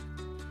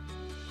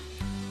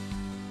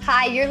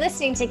Hi, you're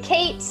listening to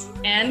Kate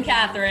and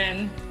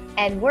Catherine,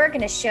 and we're going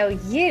to show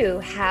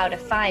you how to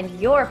find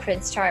your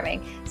Prince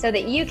Charming so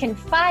that you can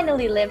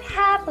finally live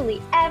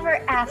happily ever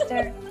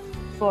after,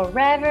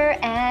 forever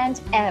and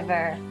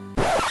ever.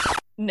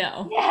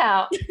 No.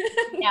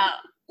 No.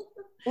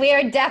 We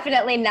are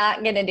definitely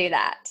not going to do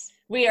that.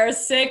 We are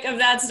sick of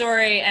that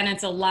story, and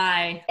it's a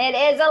lie. It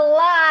is a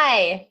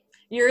lie.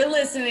 You're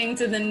listening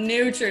to The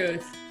New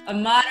Truth, a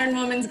modern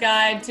woman's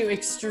guide to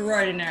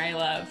extraordinary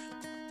love.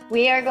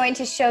 We are going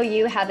to show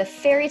you how the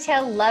fairy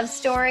tale love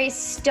story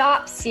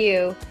stops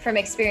you from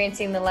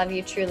experiencing the love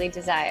you truly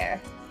desire.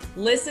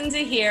 Listen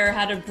to hear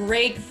how to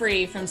break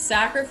free from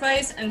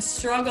sacrifice and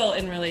struggle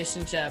in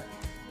relationship.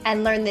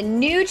 And learn the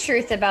new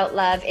truth about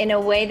love in a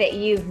way that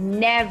you've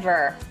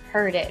never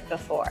heard it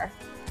before.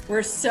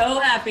 We're so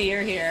happy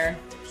you're here.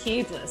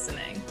 Keep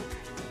listening.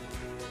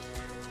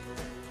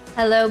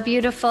 Hello,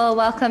 beautiful.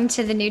 Welcome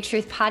to the New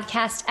Truth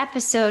Podcast,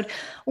 episode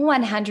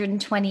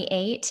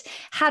 128,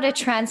 How to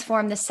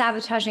Transform the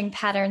Sabotaging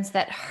Patterns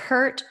That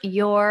Hurt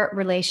Your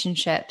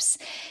Relationships.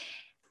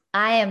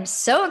 I am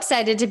so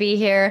excited to be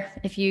here.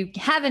 If you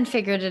haven't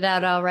figured it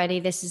out already,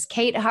 this is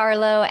Kate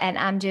Harlow, and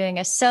I'm doing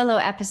a solo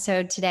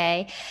episode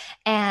today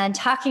and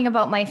talking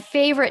about my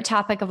favorite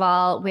topic of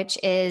all, which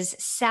is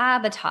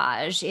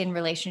sabotage in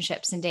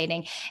relationships and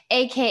dating,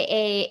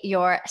 aka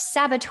your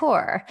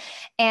saboteur.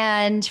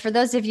 And for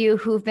those of you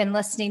who've been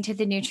listening to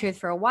The New Truth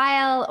for a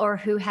while, or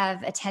who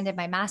have attended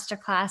my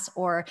masterclass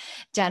or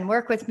done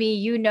work with me,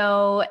 you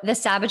know the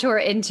saboteur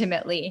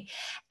intimately.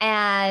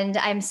 And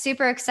I'm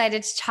super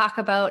excited to talk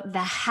about the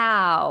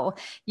how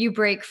you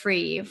break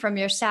free from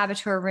your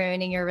saboteur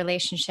ruining your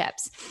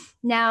relationships.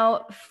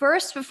 Now,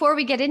 first, before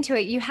we get into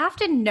it, you have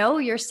to know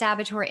your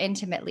saboteur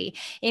intimately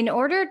in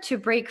order to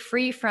break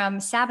free from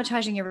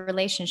sabotaging your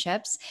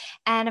relationships.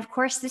 And of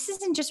course, this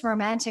isn't just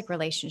romantic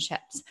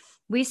relationships.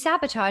 We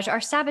sabotage, our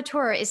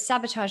saboteur is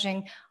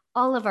sabotaging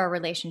all of our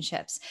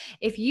relationships.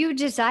 If you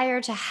desire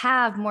to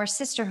have more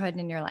sisterhood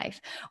in your life,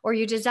 or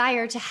you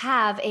desire to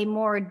have a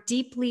more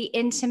deeply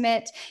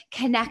intimate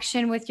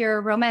connection with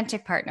your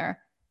romantic partner,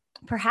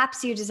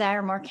 perhaps you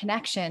desire more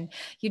connection,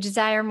 you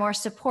desire more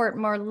support,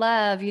 more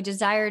love, you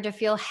desire to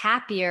feel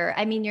happier.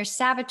 I mean, your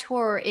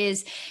saboteur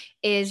is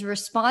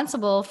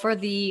responsible for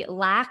the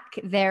lack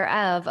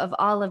thereof of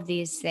all of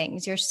these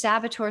things. Your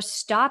saboteur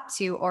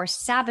stops you or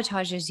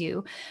sabotages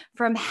you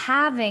from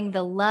having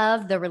the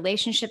love, the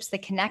relationships, the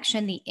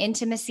connection, the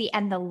intimacy,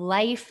 and the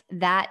life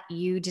that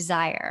you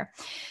desire.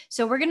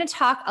 So we're going to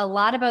talk a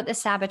lot about the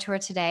saboteur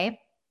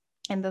today.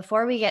 And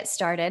before we get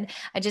started,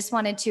 I just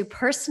wanted to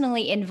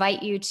personally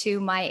invite you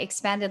to my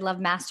Expanded Love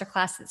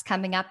Masterclass that's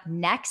coming up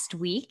next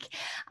week.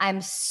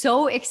 I'm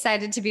so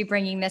excited to be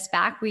bringing this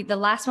back. The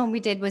last one we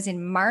did was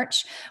in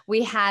March.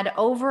 We had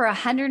over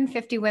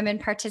 150 women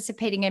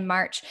participating in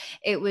March.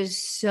 It was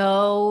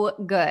so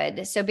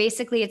good. So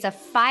basically, it's a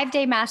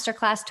 5-day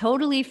masterclass,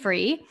 totally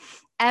free.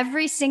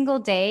 Every single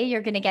day,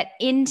 you're going to get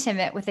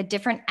intimate with a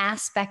different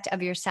aspect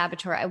of your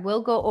saboteur. I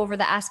will go over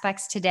the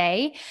aspects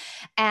today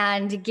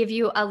and give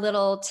you a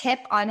little tip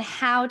on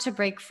how to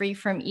break free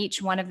from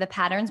each one of the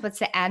patterns. What's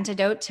the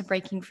antidote to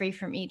breaking free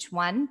from each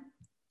one?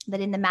 But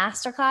in the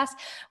masterclass,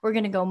 we're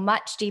going to go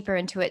much deeper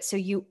into it so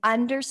you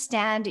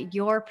understand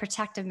your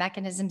protective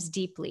mechanisms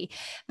deeply,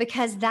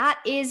 because that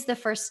is the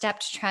first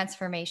step to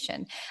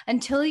transformation.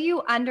 Until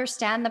you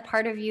understand the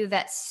part of you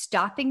that's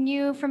stopping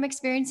you from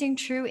experiencing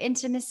true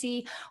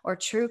intimacy or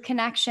true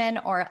connection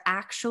or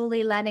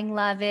actually letting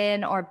love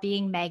in or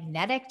being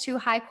magnetic to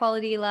high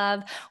quality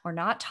love or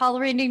not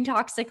tolerating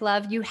toxic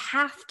love, you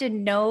have to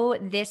know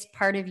this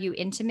part of you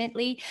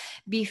intimately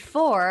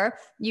before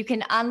you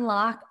can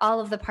unlock all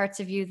of the parts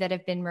of you that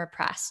have been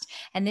repressed.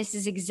 And this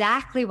is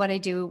exactly what I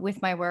do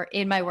with my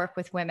work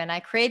with women. I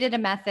created a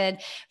method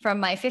from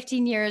my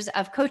 15 years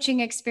of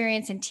coaching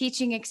experience and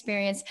teaching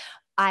experience.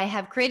 I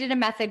have created a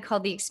method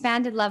called the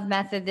Expanded Love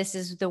Method. This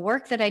is the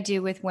work that I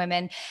do with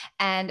women.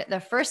 And the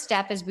first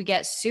step is we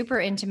get super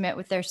intimate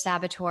with their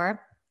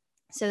saboteur,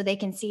 so they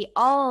can see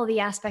all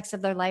the aspects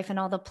of their life and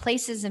all the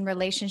places and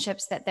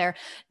relationships that they're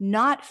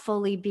not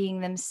fully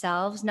being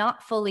themselves,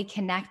 not fully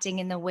connecting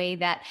in the way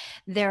that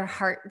their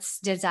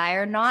hearts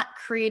desire, not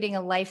creating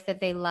a life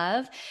that they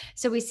love.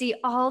 So we see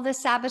all the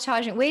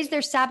sabotaging ways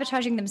they're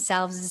sabotaging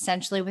themselves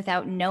essentially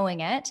without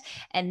knowing it.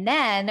 And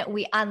then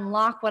we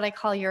unlock what I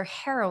call your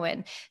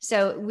heroine.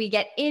 So we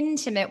get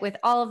intimate with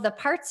all of the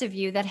parts of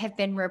you that have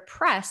been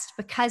repressed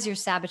because your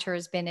saboteur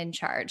has been in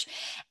charge.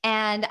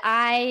 And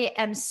I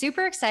am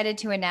super excited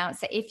to announce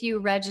that if you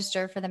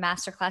register for the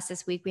masterclass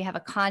this week, we have a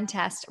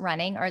contest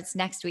running, or it's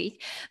next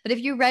week. But if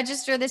you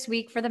register this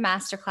week for the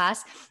masterclass,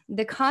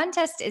 the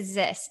contest is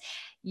this.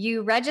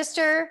 You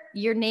register,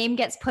 your name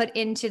gets put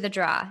into the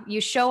draw. You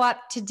show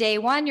up to day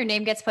 1, your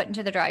name gets put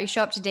into the draw. You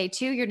show up to day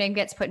 2, your name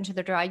gets put into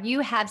the draw.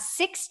 You have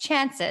 6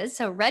 chances,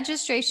 so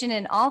registration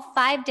in all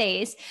 5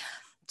 days,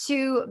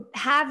 to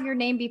have your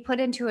name be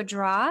put into a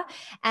draw.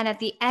 And at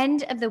the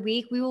end of the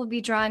week, we will be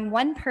drawing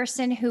one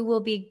person who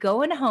will be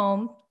going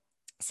home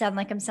sound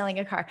like I'm selling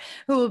a car,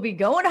 who will be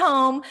going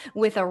home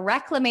with a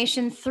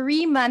reclamation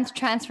 3-month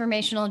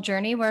transformational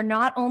journey where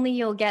not only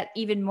you'll get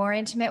even more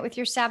intimate with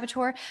your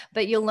saboteur,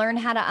 but you'll learn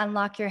how to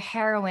unlock your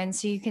heroine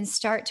so you can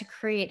start to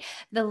create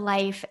the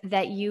life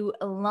that you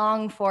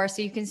long for.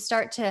 So you can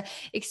start to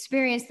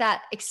experience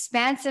that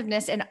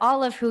expansiveness in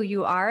all of who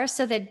you are,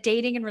 so that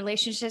dating and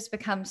relationships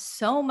become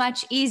so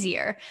much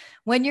easier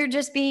when you're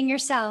just being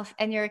yourself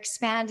and your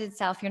expanded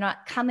self. You're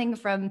not coming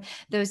from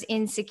those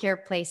insecure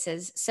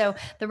places. So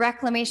the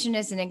reclamation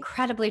is an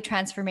incredibly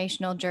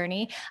transformational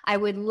journey. I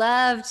would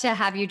love to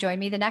have you join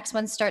me. The next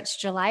one starts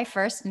July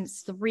 1st and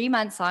it's 3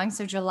 months long.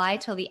 So July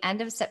till the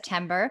end of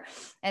September.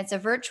 And it's a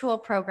virtual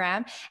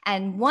program.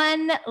 And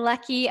one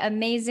lucky,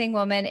 amazing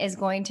woman is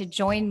going to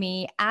join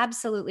me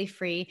absolutely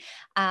free.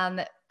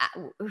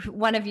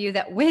 One of you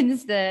that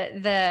wins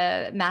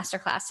the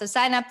masterclass. So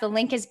sign up. The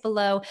link is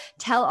below.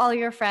 Tell all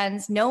your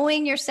friends.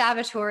 Knowing your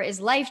saboteur is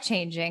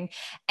life-changing,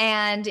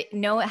 and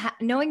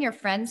knowing your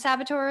friends'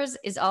 saboteurs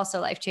is also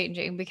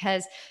life-changing,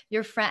 because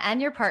your friend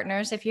and your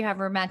partners, if you have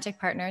romantic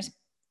partners,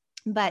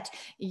 but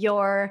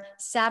your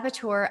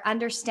saboteur,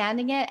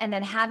 understanding it and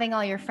then having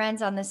all your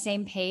friends on the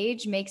same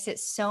page makes it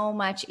so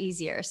much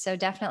easier. So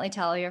definitely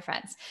tell all your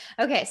friends.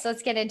 Okay, so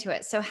let's get into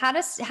it. So how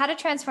to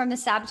transform the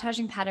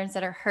sabotaging patterns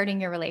that are hurting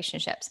your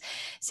relationships.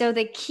 So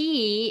the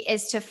key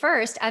is to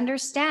first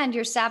understand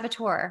your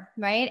saboteur,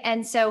 right?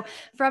 And so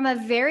from a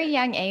very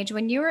young age,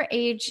 when you were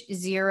age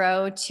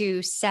 0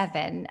 to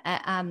 7,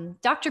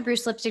 Dr.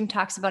 Bruce Lipton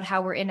talks about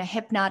how we're in a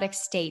hypnotic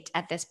state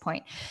at this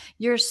point.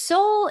 Your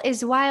soul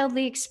is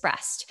wildly expressed.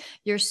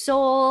 Your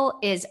soul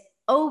is,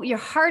 your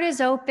heart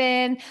is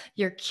open,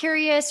 you're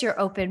curious, you're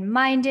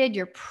open-minded,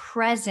 you're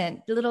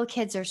present. Little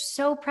kids are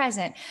so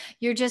present.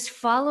 You're just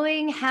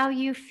following how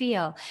you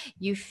feel.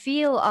 You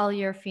feel all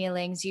your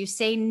feelings. You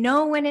say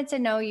no when it's a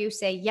no. You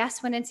say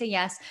yes when it's a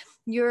yes.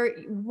 You're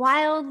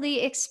wildly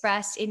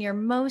expressed in your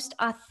most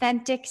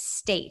authentic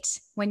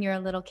state when you're a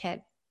little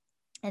kid.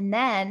 And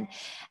then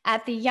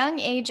at the young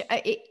age,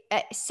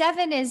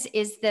 7 is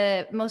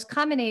the most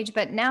common age,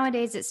 but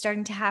nowadays it's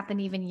starting to happen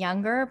even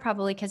younger,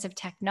 probably because of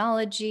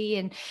technology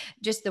and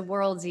just the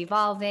world's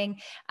evolving.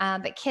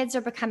 But kids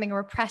are becoming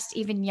repressed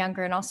even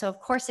younger. And also, of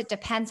course, it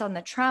depends on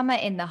the trauma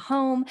in the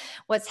home,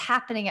 what's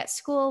happening at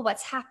school,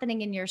 what's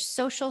happening in your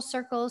social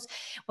circles,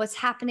 what's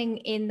happening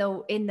in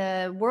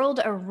the world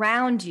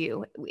around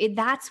you.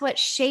 That's what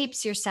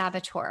shapes your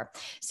saboteur.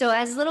 So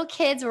as little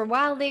kids, we're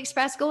wildly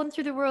expressed, going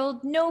through the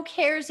world, no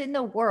cares in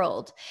the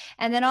world.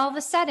 And then all of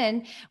a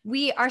sudden,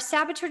 our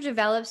saboteur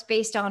develops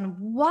based on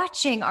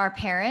watching our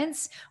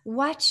parents,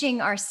 watching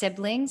our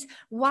siblings,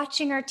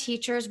 watching our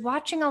teachers,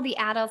 watching all the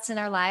adults in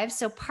our lives.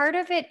 So part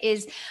of it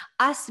is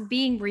us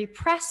being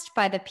repressed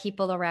by the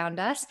people around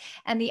us.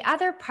 And the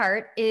other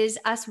part is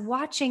us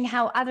watching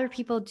how other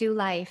people do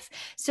life.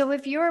 So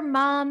if your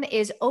mom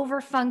is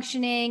over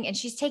functioning and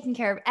she's taking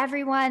care of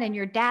everyone and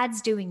your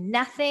dad's doing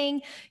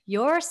nothing,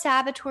 your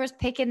saboteur's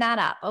picking that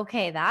up.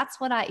 Okay,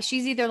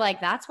 she's either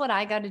like, that's what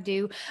I got to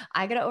do.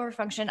 I got to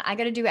overfunction. I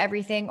got to do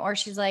everything. Or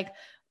she's like,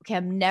 okay,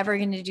 I'm never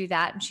going to do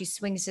that. And she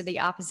swings to the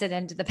opposite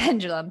end of the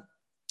pendulum.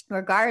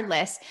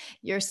 Regardless,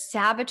 your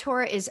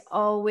saboteur is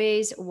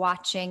always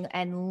watching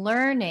and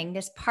learning.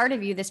 This part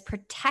of you, this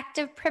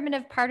protective,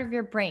 primitive part of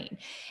your brain,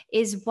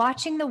 is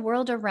watching the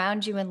world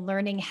around you and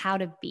learning how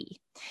to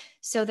be.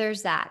 So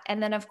there's that.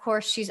 And then, of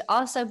course, she's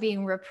also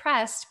being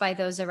repressed by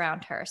those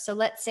around her. So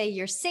let's say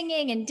you're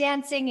singing and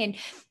dancing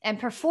and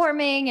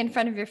performing in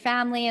front of your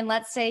family. And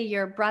let's say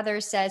your brother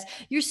says,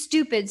 "You're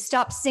stupid,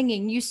 stop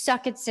singing, you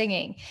suck at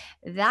singing."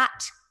 That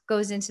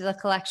goes into the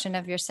collection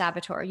of your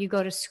saboteur. You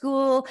go to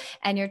school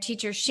and your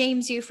teacher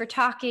shames you for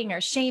talking,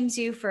 or shames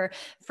you for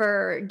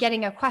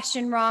getting a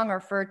question wrong, or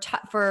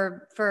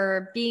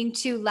for being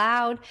too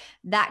loud.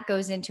 That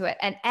goes into it.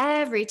 And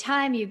every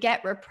time you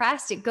get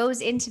repressed, it goes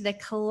into the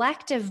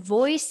collective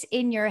voice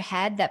in your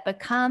head that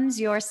becomes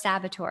your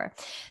saboteur.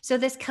 So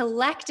this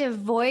collective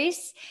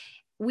voice,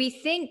 we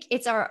think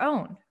it's our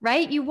own,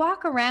 right? You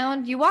walk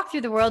through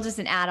the world as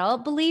an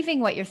adult, believing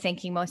what you're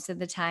thinking most of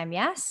the time.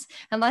 Yes.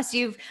 Unless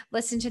you've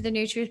listened to the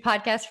New Truth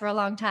podcast for a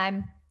long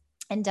time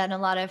and done a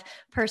lot of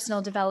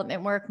personal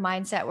development work,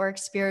 mindset work,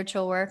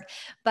 spiritual work.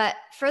 But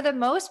for the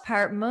most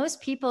part,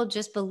 most people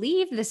just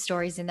believe the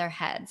stories in their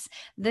heads.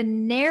 The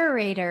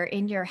narrator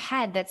in your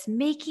head that's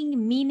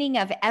making meaning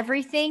of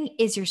everything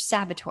is your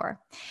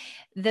saboteur.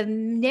 The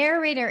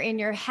narrator in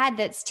your head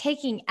that's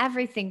taking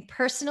everything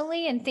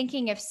personally and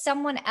thinking if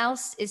someone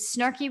else is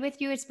snarky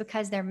with you, it's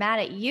because they're mad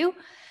at you.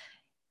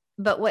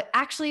 But what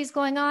actually is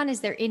going on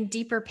is they're in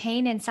deeper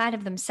pain inside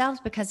of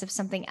themselves because of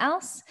something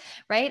else,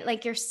 right?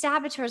 Like your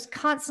saboteur is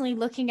constantly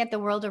looking at the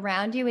world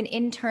around you and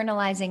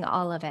internalizing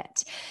all of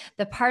it.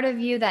 The part of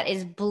you that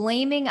is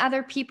blaming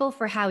other people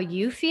for how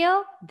you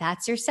feel,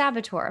 that's your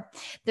saboteur.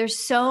 There's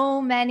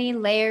so many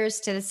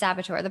layers to the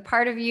saboteur. The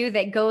part of you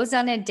that goes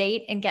on a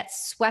date and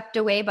gets swept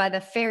away by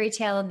the fairy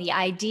tale and the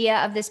idea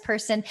of this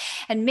person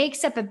and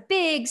makes up a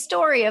big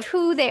story of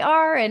who they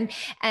are and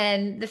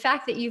the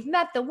fact that you've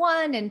met the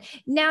one and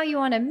now you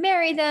want to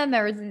marry them,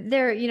 or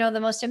they're, the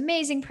most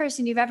amazing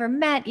person you've ever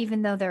met,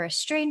 even though they're a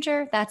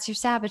stranger. That's your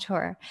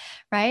saboteur,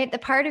 right? The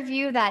part of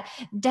you that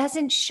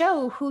doesn't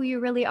show who you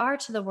really are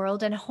to the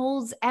world and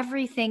holds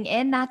everything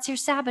in, that's your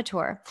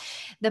saboteur.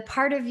 The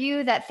part of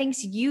you that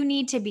thinks you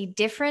need to be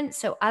different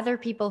so other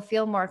people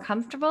feel more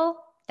comfortable,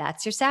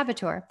 that's your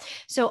saboteur.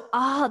 So,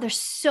 there's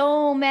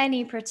so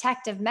many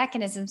protective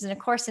mechanisms. And of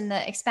course, in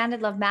the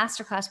Expanded Love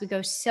Masterclass, we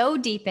go so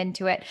deep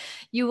into it.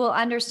 You will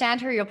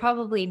understand her. You'll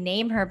probably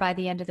name her by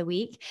the end of the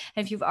week.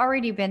 And if you've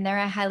already been there,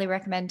 I highly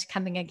recommend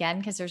coming again,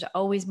 because there's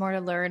always more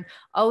to learn,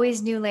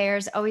 always new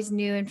layers, always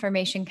new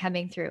information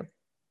coming through.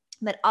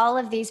 But all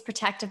of these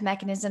protective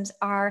mechanisms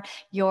are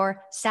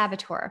your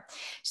saboteur.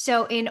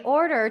 So in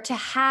order to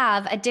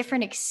have a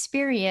different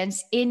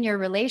experience in your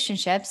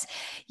relationships,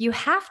 you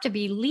have to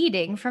be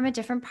leading from a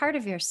different part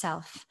of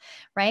yourself,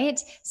 right?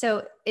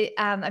 So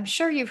I'm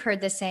sure you've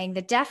heard this saying,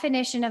 the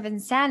definition of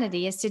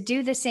insanity is to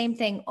do the same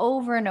thing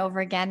over and over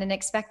again and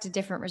expect a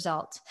different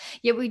result.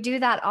 Yet we do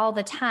that all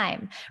the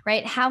time,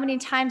 right? How many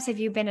times have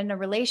you been in a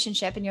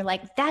relationship and you're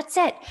like, that's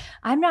it,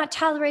 I'm not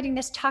tolerating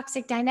this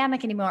toxic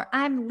dynamic anymore,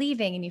 I'm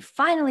leaving, and you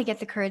finally get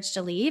the courage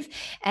to leave.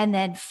 And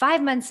then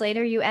 5 months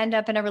later, you end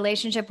up in a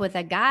relationship with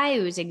a guy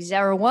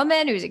or a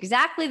woman who's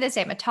exactly the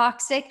same, a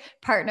toxic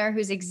partner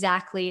who's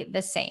exactly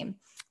the same.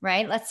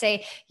 Right? Let's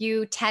say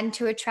you tend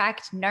to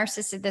attract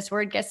narcissists. This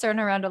word gets thrown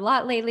around a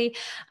lot lately,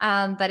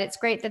 but it's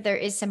great that there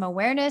is some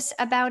awareness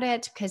about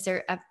it, because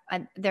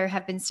there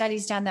have been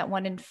studies done that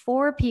 1 in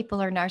 4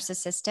 people are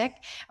narcissistic,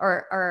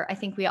 or I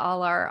think we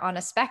all are on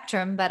a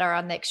spectrum, but are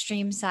on the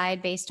extreme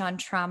side based on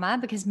trauma,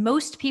 because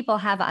most people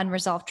have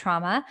unresolved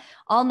trauma.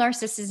 All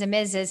narcissism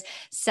is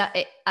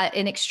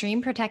an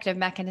extreme protective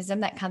mechanism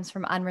that comes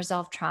from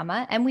unresolved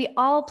trauma, and we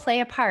all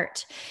play a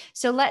part.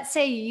 So let's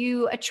say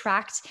you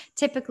attract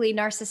typically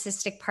narcissistic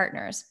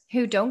partners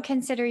who don't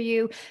consider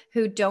you,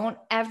 who don't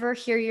ever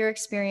hear your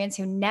experience,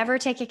 who never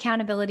take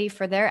accountability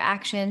for their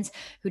actions,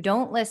 who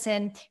don't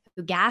listen,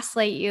 who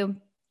gaslight you,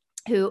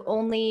 who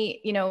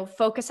only,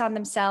 focus on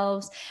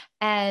themselves.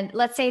 And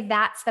let's say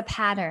that's the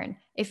pattern.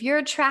 If you're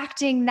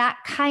attracting that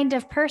kind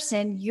of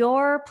person,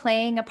 you're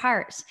playing a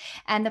part.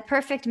 And the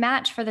perfect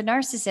match for the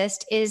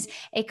narcissist is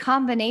a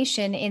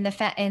combination in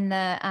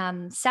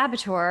the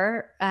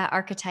saboteur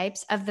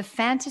archetypes of the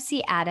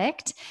fantasy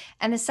addict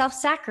and the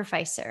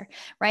self-sacrificer,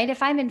 right?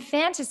 If I'm in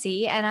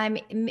fantasy and I'm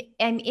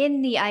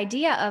in the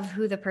idea of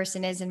who the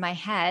person is in my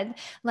head,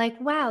 like,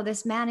 wow,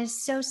 this man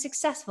is so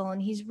successful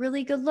and he's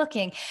really good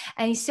looking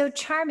and he's so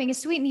charming and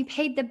sweet and he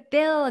paid the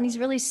bill and he's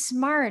really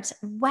smart.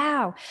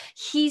 Wow,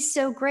 he's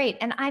so great.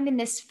 And I'm in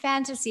this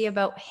fantasy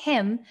about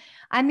him.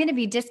 I'm going to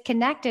be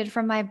disconnected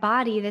from my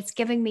body that's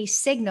giving me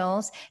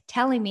signals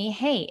telling me,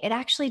 hey, it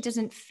actually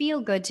doesn't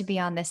feel good to be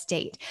on this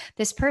date.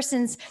 This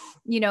person's,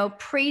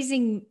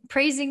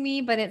 praising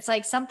me, but it's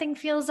like something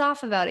feels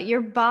off about it.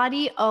 Your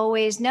body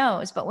always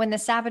knows. But when the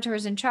saboteur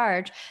is in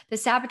charge, the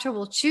saboteur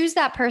will choose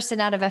that person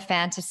out of a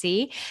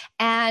fantasy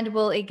and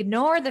will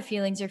ignore the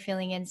feelings you're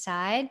feeling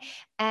inside.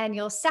 And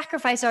you'll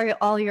sacrifice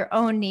all your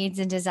own needs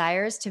and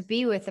desires to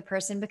be with the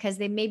person because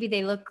maybe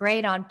they look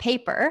great on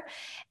paper.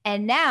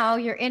 And now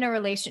you're in a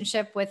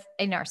relationship with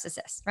a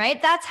narcissist, right?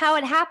 That's how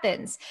it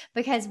happens,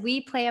 because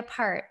we play a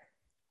part.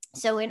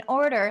 So in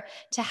order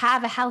to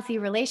have a healthy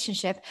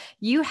relationship,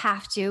 you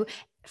have to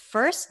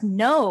first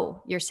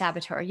know your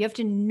saboteur. You have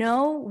to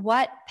know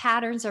what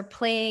patterns are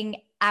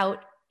playing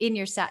out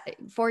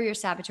for your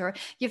saboteur.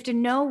 You have to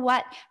know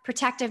what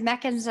protective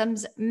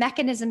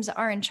mechanisms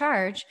are in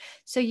charge,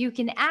 so you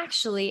can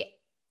actually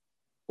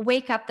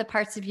wake up the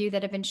parts of you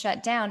that have been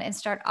shut down and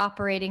start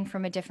operating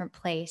from a different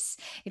place.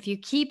 If you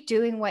keep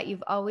doing what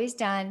you've always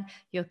done,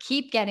 you'll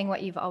keep getting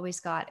what you've always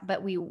got.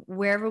 But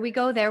wherever we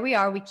go, there we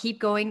are. We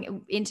keep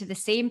going into the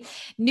same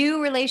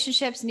new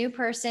relationships, new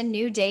person,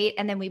 new date.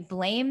 And then we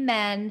blame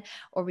men,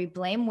 or we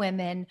blame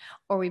women,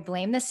 or we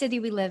blame the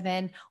city we live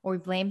in, or we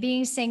blame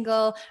being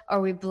single,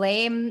 or we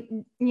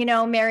blame,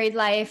 married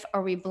life,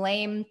 or we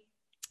blame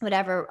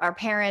whatever, our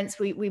parents,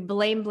 we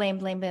blame.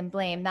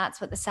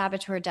 That's what the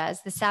saboteur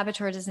does. The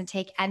saboteur doesn't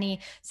take any,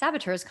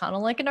 saboteur is kind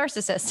of like a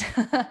narcissist,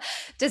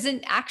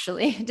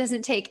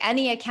 doesn't take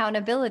any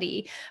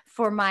accountability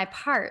for my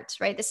part,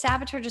 right? The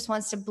saboteur just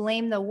wants to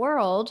blame the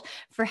world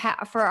for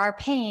our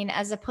pain,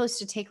 as opposed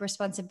to take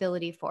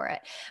responsibility for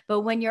it.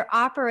 But when you're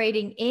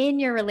operating in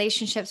your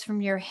relationships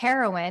from your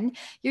heroine,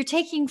 you're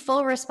taking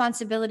full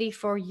responsibility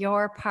for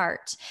your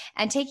part.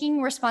 And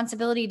taking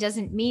responsibility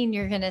doesn't mean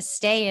you're going to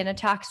stay in a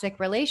toxic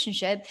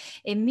relationship.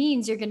 It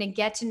means you're going to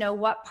get to know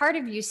what part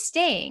of you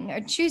staying or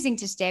choosing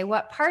to stay,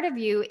 what part of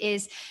you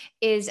is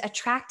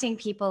attracting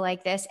people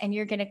like this. And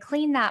you're going to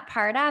clean that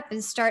part up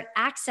and start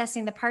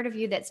accessing the part of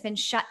you that's been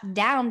shut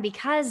down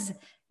because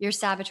your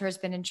saboteur has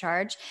been in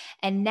charge.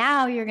 And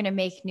now you're going to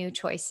make new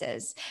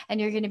choices, and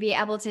you're going to be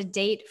able to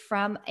date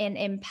from an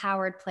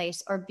empowered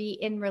place, or be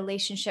in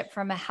relationship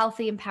from a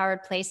healthy,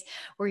 empowered place,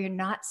 where you're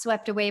not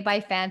swept away by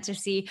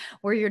fantasy,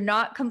 where you're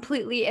not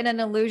completely in an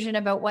illusion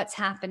about what's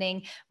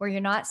happening, where you're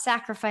not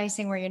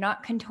sacrificing, where you're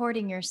not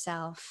contorting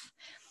yourself.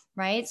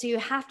 right? So you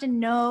have to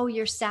know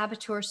your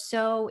saboteur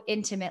so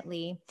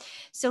intimately.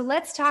 So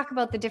let's talk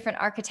about the different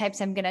archetypes.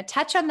 I'm going to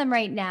touch on them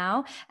right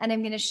now, and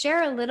I'm going to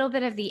share a little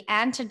bit of the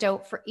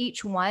antidote for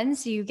each one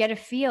so you get a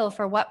feel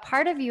for what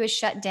part of you is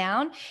shut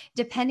down,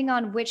 depending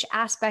on which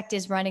aspect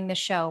is running the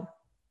show.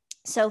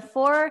 So,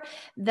 for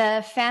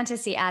the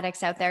fantasy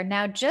addicts out there,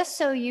 now, just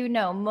so you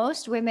know,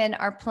 most women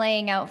are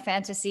playing out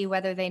fantasy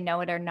whether they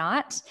know it or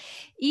not.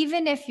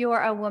 Even if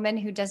you're a woman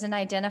who doesn't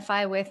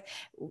identify with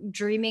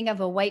dreaming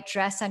of a white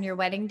dress on your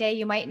wedding day,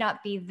 you might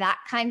not be that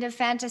kind of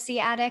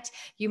fantasy addict.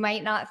 You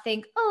might not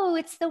think, oh,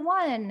 it's the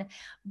one.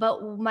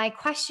 But my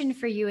question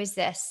for you is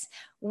this: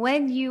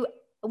 when you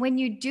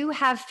do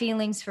have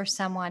feelings for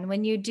someone,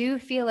 when you do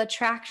feel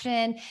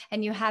attraction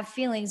and you have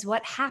feelings,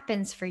 what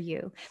happens for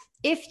you?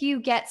 If you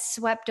get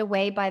swept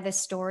away by the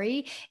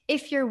story,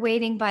 if you're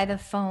waiting by the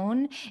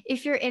phone,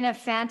 if you're in a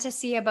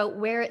fantasy about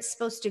where it's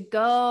supposed to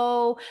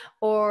go,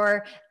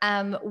 or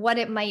what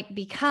it might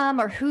become,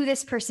 or who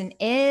this person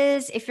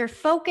is, if your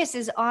focus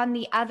is on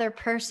the other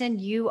person,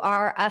 you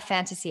are a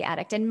fantasy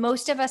addict. And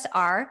most of us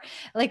are.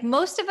 Like,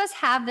 most of us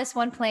have this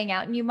one playing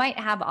out, and you might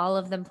have all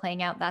of them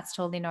playing out. That's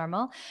totally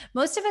normal.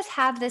 Most of us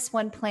have this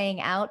one playing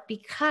out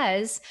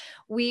because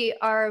we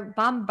are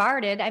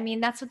bombarded. I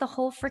mean, that's what the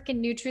whole freaking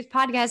New Truth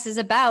podcast is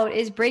about,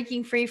 is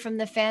breaking free from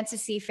the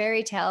fantasy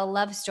fairy tale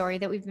love story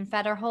that we've been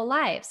fed our whole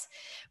lives,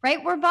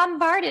 right? We're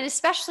bombarded,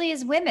 especially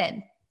as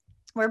women.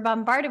 We're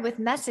bombarded with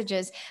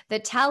messages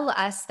that tell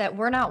us that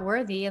we're not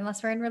worthy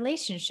unless we're in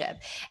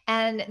relationship.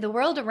 And the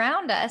world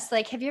around us,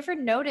 like, have you ever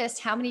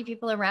noticed how many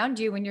people around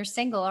you when you're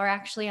single are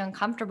actually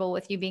uncomfortable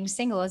with you being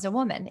single as a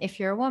woman? If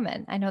you're a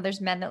woman, I know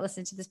there's men that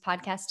listen to this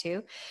podcast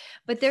too,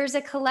 but there's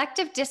a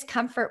collective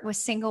discomfort with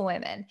single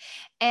women.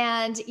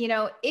 And, you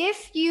know,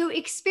 if you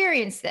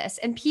experience this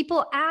and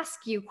people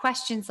ask you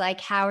questions like,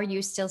 how are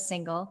you still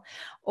single?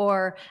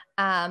 Or,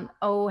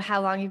 oh,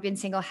 how long you've been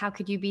single? How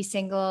could you be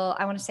single?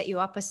 I want to set you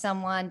up with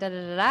someone, da,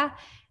 da, da, da.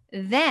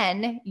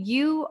 Then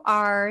you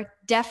are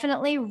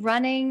definitely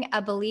running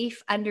a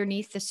belief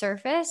underneath the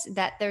surface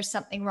that there's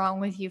something wrong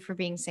with you for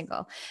being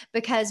single.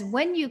 Because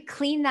when you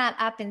clean that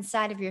up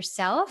inside of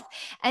yourself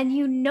and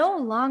you no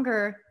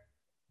longer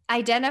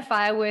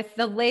identify with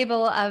the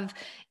label of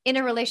in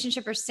a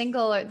relationship or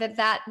single, or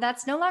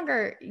that's no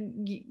longer,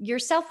 your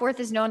self-worth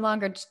is no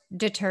longer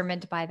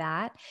determined by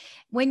that.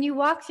 When you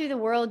walk through the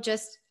world,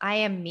 just, I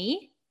am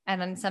me, and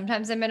then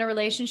sometimes I'm in a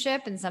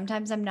relationship and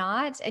sometimes I'm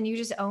not, and you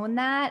just own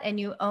that, and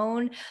you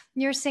own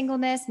your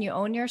singleness and you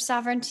own your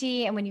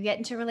sovereignty. And when you get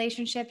into a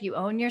relationship, you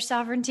own your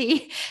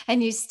sovereignty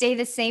and you stay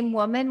the same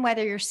woman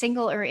whether you're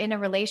single or in a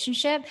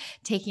relationship,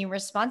 taking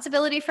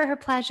responsibility for her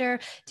pleasure,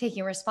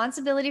 taking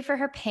responsibility for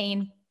her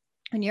pain.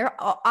 When you're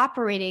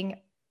operating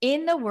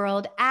in the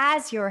world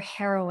as your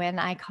heroine,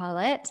 I call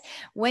it,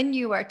 when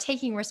you are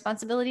taking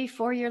responsibility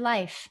for your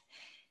life,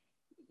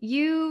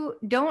 you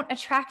don't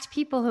attract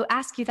people who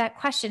ask you that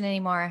question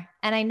anymore.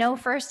 And I know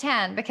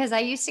firsthand, because I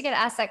used to get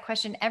asked that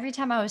question every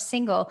time I was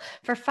single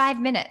for 5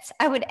 minutes.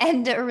 I would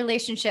end a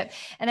relationship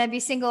and I'd be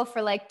single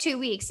for like 2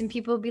 weeks, and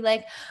people would be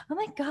like, oh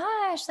my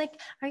gosh, like,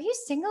 are you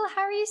single?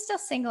 How are you still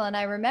single? And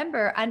I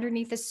remember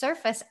underneath the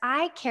surface,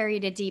 I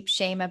carried a deep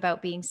shame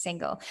about being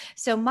single.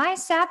 So my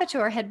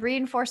saboteur had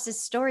reinforced this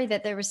story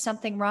that there was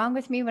something wrong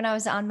with me when I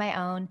was on my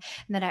own,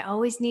 and that I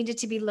always needed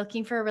to be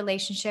looking for a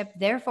relationship.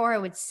 Therefore, I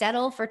would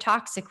settle for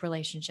toxic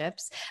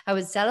relationships. I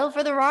would settle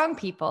for the wrong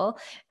people,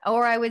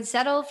 or I would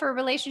settle for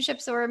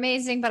relationships that were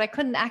amazing, but I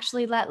couldn't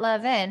actually let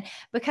love in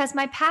because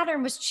my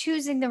pattern was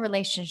choosing the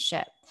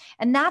relationship.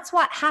 And that's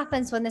what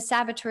happens when the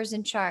saboteur is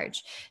in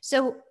charge.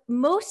 So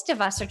most of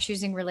us are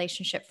choosing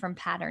relationship from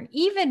pattern,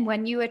 even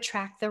when you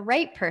attract the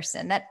right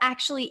person that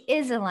actually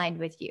is aligned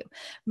with you.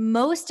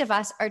 Most of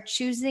us are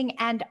choosing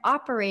and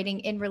operating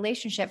in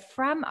relationship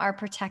from our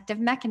protective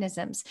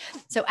mechanisms.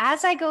 So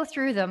as I go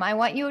through them, I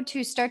want you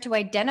to start to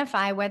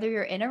identify whether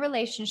you're in a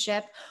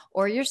relationship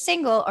or you're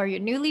single or you're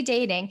newly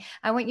dating.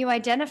 I want you to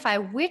identify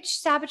which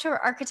saboteur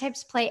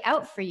archetypes play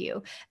out for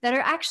you that are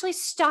actually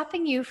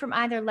stopping you from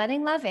either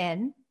letting love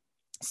in,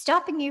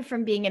 stopping you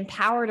from being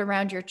empowered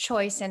around your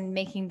choice and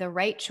making the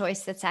right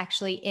choice that's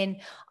actually in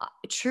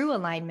true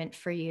alignment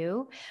for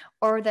you,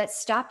 or that's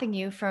stopping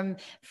you from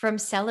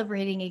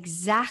celebrating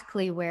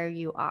exactly where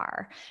you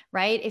are,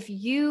 right? If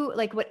you,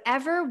 like,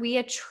 whatever we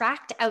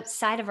attract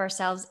outside of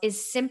ourselves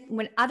is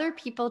when other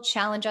people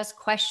challenge us,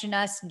 question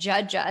us,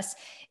 judge us,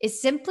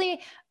 is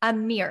simply a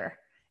mirror.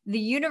 The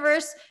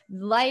universe,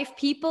 life,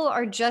 people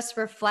are just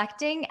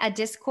reflecting a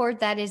discord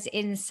that is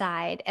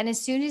inside. And as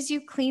soon as you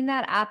clean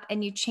that up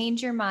and you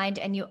change your mind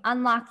and you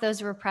unlock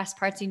those repressed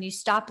parts and you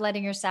stop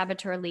letting your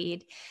saboteur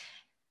lead,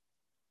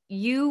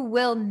 you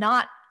will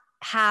not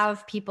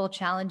have people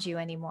challenge you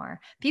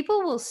anymore.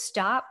 People will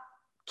stop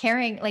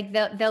caring. Like,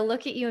 they'll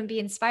look at you and be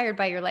inspired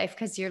by your life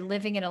because you're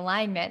living in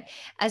alignment,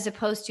 as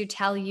opposed to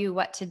tell you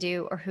what to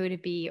do or who to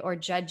be or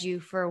judge you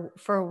for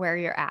where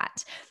you're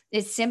at.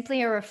 It's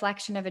simply a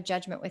reflection of a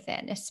judgment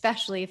within,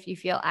 especially if you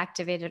feel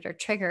activated or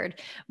triggered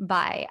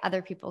by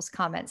other people's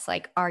comments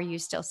like, are you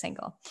still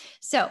single?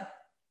 So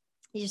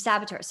Your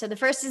saboteur. So the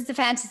first is the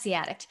fantasy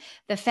addict.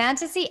 The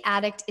fantasy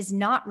addict is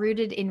not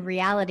rooted in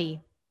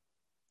reality.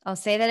 I'll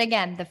say that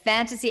again. The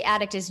fantasy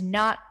addict is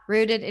not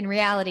rooted in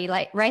reality.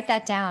 Like, write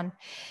that down.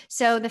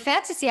 So the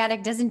fantasy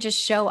addict doesn't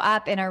just show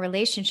up in our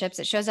relationships.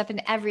 It shows up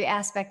in every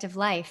aspect of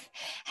life.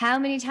 How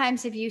many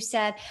times have you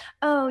said,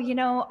 oh,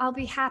 I'll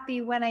be happy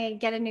when I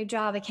get a new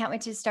job. I can't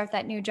wait to start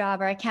that new job,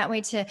 or I can't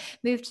wait to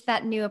move to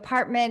that new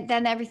apartment.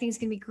 Then everything's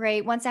going to be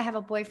great. Once I have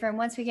a boyfriend,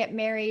 once we get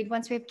married,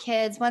 once we have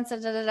kids, once da,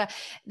 da, da, da.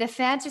 The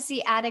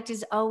fantasy addict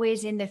is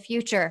always in the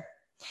future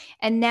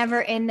and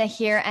never in the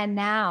here and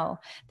now.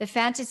 The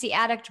fantasy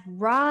addict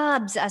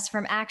robs us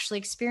from actually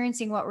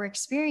experiencing what we're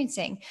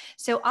experiencing.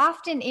 So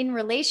often in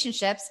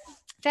relationships,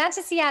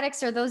 fantasy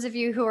addicts are those of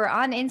you who are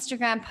on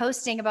Instagram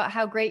posting about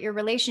how great your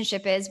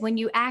relationship is when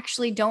you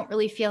actually don't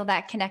really feel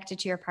that connected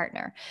to your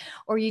partner,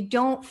 or you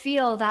don't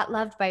feel that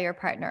loved by your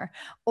partner,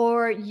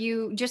 or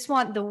you just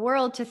want the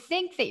world to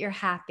think that you're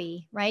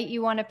happy, right?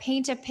 You want to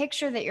paint a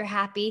picture that you're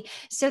happy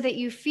so that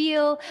you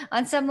feel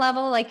on some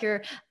level like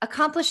you're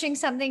accomplishing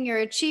something, you're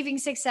achieving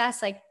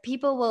success, like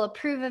people will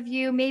approve of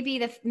you.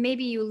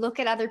 Maybe you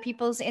look at other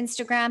people's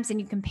Instagrams and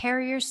you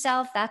compare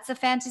yourself. That's a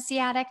fantasy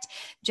addict.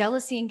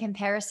 Jealousy and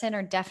comparison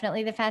are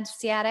definitely the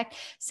fantasy addict.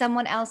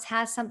 Someone else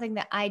has something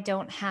that I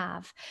don't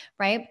have,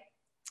 right?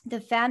 The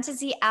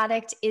fantasy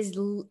addict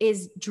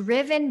is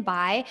driven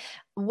by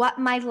what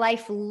my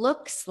life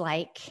looks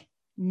like,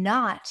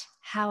 not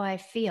how I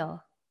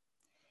feel.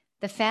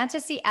 The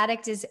fantasy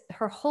addict is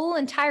her whole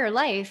entire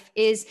life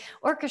is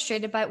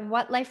orchestrated by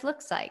what life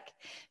looks like.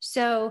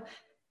 So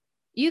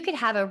you could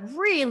have a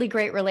really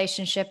great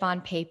relationship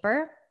on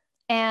paper,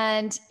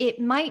 and it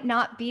might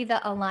not be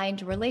the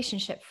aligned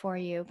relationship for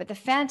you, but the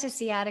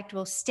fantasy addict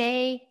will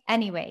stay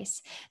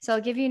anyways. So I'll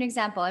give you an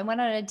example. I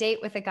went on a date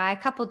with a guy, a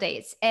couple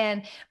dates,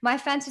 and my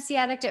fantasy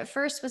addict at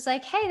first was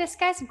like, hey, this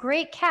guy's a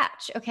great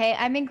catch. Okay.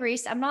 I'm in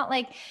Greece.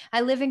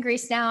 I live in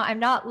Greece now. I'm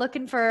not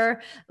looking for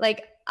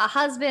like a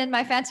husband.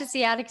 My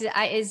fantasy addict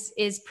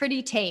is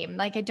pretty tame.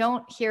 Like, I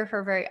don't hear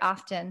her very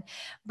often,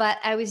 but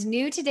I was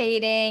new to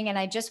dating, and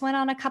I just went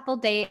on a couple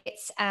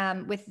dates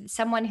with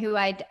someone who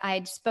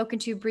I'd spoken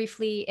to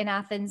briefly in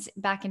Athens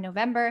back in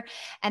November.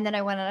 And then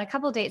I went on a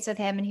couple dates with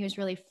him, and he was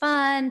really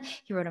fun.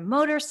 He rode a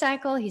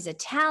motorcycle. He's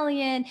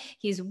Italian.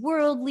 He's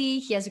worldly.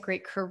 He has a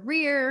great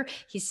career.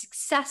 He's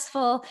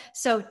successful.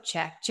 So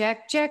check,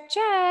 check, check,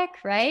 check,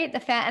 right?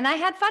 And I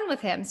had fun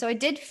with him. So I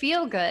did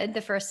feel good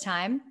the first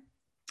time.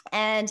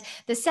 And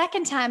the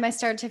second time I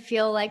started to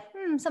feel like,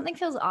 something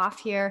feels off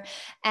here.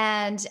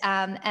 And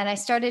I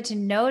started to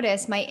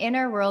notice my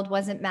inner world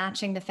wasn't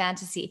matching the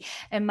fantasy.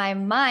 And my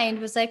mind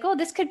was like, oh,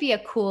 this could be a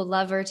cool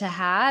lover to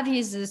have.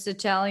 He's this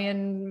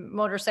Italian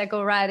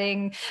motorcycle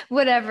riding,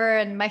 whatever.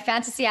 And my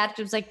fantasy addict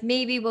was like,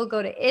 maybe we'll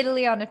go to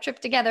Italy on a trip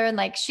together. And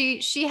like,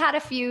 she had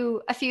a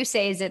few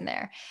says in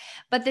there.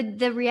 But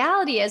the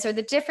reality is, or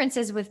the difference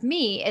is with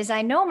me, is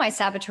I know my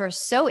saboteur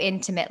so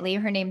intimately.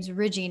 Her name's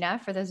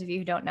Regina, for those of you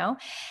who don't know.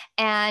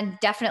 And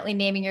definitely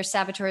naming your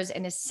saboteur is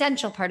an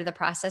essential part of the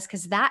process,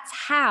 because that's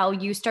how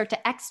you start to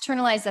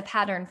externalize the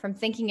pattern from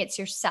thinking it's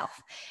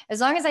yourself. As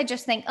long as I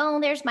just think, oh,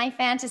 there's my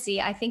fantasy,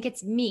 I think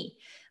it's me.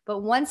 But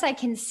once I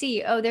can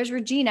see, oh, there's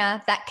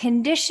Regina, that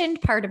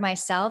conditioned part of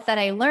myself that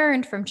I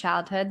learned from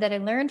childhood, that I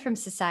learned from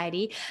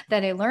society,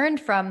 that I learned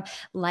from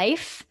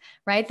life,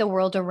 right? The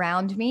world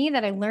around me,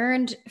 that I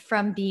learned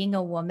from being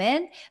a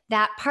woman,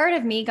 that part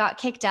of me got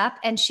kicked up,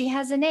 and she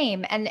has a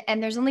name. And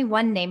there's only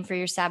one name for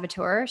your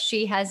saboteur.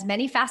 She has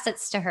many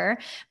facets to her,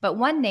 but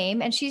one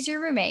name, and she's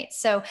your roommate.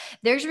 So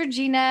there's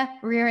Regina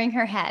rearing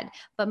her head.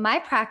 But my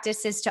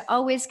practice is to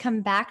always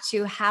come back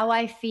to how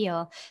I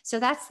feel. So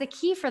that's the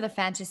key for the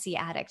fantasy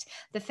addict.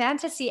 The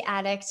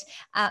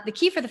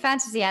key for the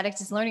fantasy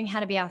addict is learning how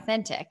to be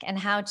authentic and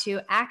how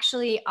to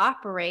actually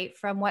operate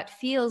from what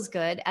feels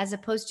good, as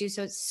opposed to,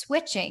 so it's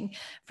switching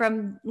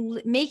from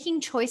making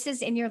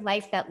choices in your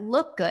life that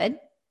look good,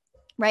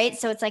 right?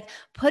 So it's like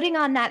putting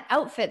on that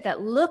outfit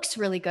that looks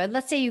really good.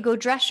 Let's say you go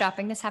dress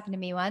shopping. This happened to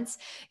me once.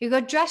 You go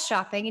dress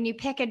shopping and you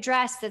pick a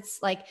dress that's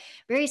like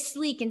very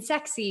sleek and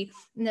sexy,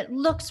 and it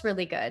looks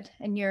really good,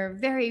 and you're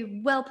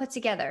very well put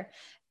together.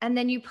 And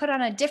then you put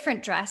on a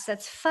different dress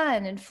that's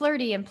fun and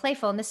flirty and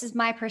playful. And this is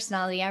my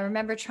personality. I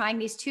remember trying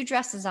these two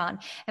dresses on,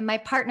 and my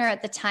partner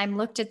at the time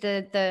looked at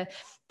the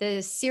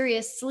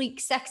serious, sleek,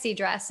 sexy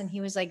dress, and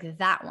he was like,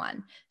 that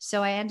one.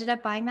 So I ended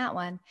up buying that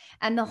one.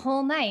 And the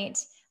whole night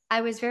I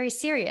was very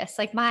serious.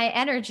 Like, my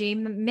energy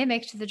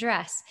mimicked the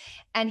dress.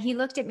 And he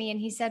looked at me and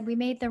he said, we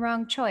made the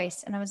wrong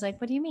choice. And I was like,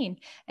 what do you mean?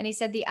 And he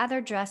said, the other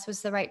dress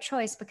was the right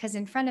choice, because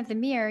in front of the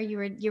mirror, you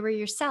were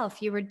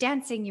yourself. You were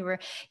dancing. You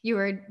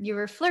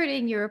were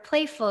flirting. You were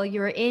playful.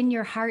 You were in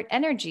your heart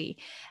energy.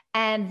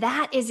 And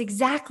that is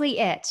exactly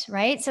it,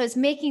 right? So it's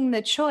making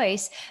the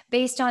choice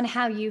based on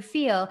how you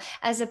feel,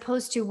 as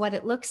opposed to what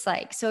it looks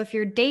like. So if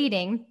you're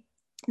dating,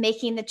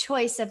 making the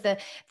choice of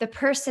the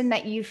person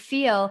that you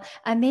feel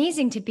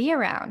amazing to be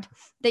around,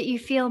 that you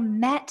feel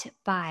met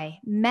by,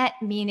 met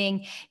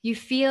meaning you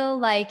feel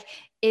like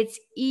it's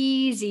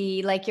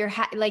easy. Like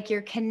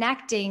you're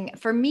connecting.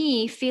 For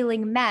me,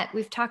 feeling met,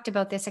 we've talked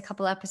about this a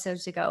couple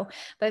episodes ago,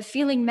 but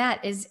feeling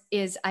met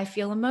is I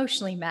feel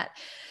emotionally met.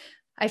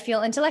 I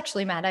feel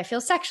intellectually met. I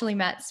feel sexually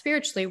met,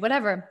 spiritually,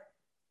 whatever.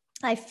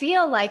 I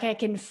feel like I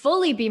can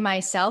fully be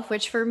myself,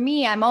 which for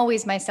me, I'm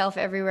always myself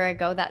everywhere I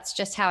go. That's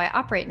just how I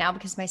operate now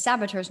because my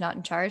saboteur is not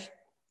in charge.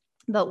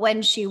 But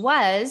when she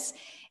was,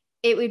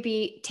 it would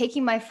be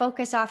taking my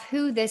focus off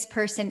who this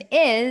person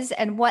is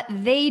and what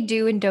they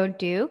do and don't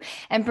do,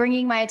 and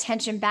bringing my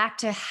attention back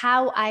to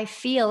how I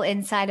feel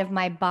inside of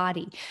my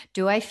body.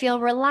 Do I feel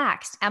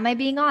relaxed? Am I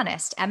being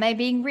honest? Am I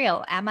being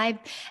real? Am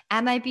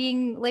I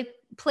being like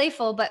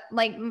playful, but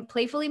like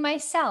playfully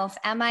myself?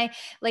 Am I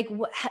like,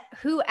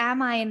 who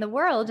am I in the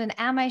world? And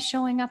am I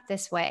showing up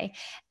this way?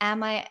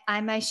 Am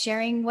I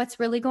sharing what's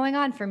really going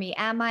on for me?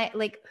 Am I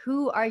like,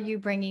 who are you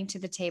bringing to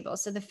the table?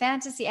 So the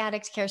fantasy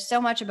addict cares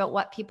so much about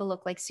what people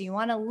look like. So you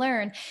want to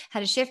learn how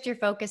to shift your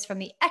focus from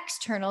the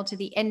external to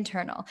the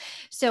internal.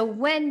 So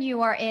when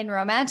you are in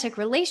romantic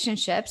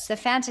relationships, the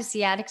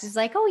fantasy addict is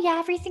like, oh yeah,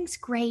 everything's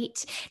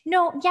great.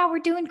 No, yeah, we're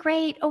doing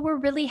great. Oh, we're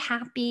really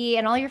happy.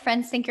 And all your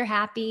friends think you're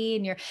happy,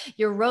 and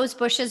your rose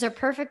bushes are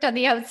perfect on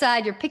the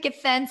outside. Your picket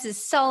fence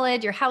is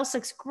solid. Your house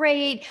looks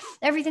great.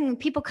 Everything,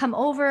 people come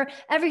over,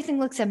 everything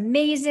looks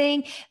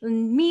amazing.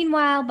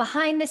 Meanwhile,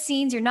 behind the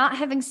scenes, you're not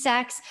having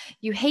sex.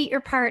 You hate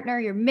your partner.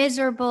 You're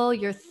miserable.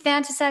 You're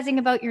fantasizing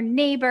about your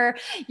neighbor.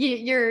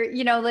 You're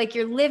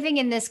living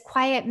in this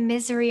quiet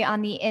misery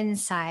on the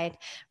inside,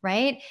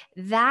 right?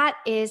 That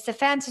is the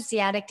fantasy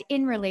addict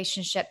in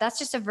relationship. That's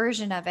just a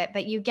version of it,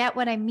 but you get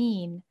what I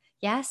mean.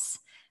 Yes,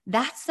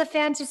 that's the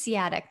fantasy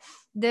addict.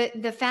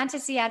 The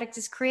fantasy addict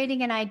is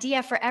creating an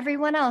idea for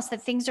everyone else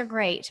that things are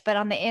great, but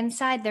on the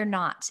inside, they're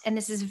not. And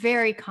this is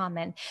very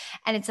common.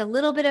 And it's a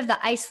little bit of the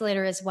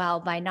isolator as well,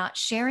 by not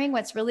sharing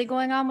what's really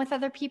going on with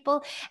other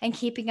people and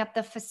keeping up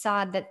the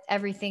facade that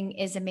everything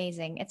is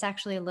amazing. It's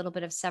actually a little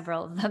bit of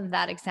several of them,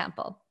 that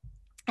example.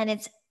 And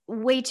it's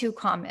way too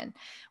common,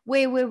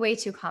 way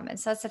too common.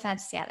 So that's the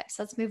fantasy addict.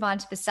 So let's move on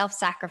to the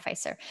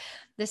self-sacrificer.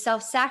 The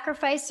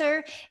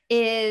self-sacrificer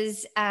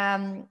is,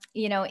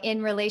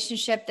 in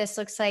relationship, this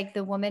looks like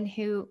the woman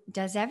who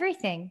does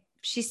everything.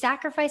 She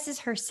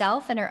sacrifices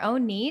herself and her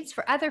own needs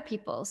for other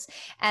people's,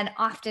 and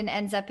often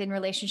ends up in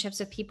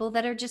relationships with people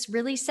that are just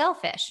really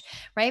selfish,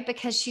 right?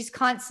 Because she's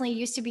constantly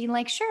used to being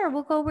like, sure,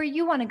 we'll go where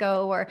you want to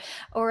go,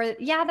 or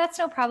yeah, that's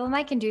no problem.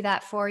 I can do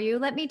that for you.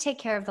 Let me take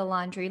care of the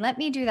laundry. Let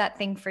me do that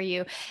thing for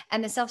you.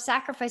 And the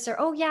self-sacrificer,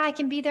 oh yeah, I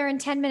can be there in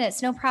 10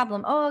 minutes. No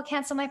problem. Oh, I'll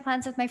cancel my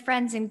plans with my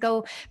friends and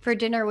go for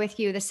dinner with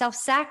you. The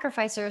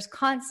self-sacrificer is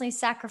constantly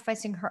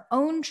sacrificing her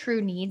own true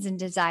needs and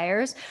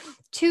desires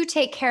to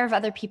take care of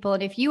other people.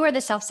 And if you are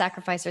the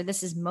self-sacrificer,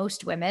 this is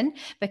most women,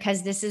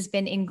 because this has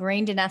been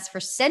ingrained in us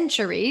for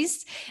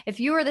centuries. If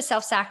you are the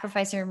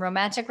self-sacrificer in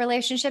romantic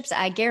relationships,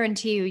 I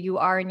guarantee you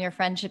are in your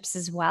friendships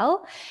as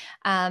well.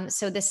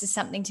 So this is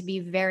something to be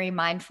very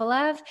mindful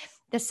of.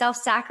 The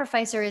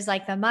self-sacrificer is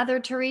like the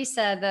Mother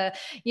Teresa,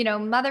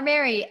 Mother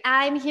Mary.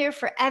 I'm here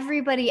for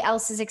everybody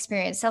else's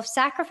experience.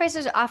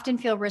 Self-sacrificers often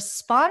feel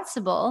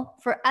responsible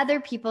for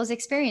other people's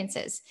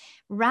experiences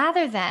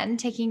rather than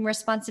taking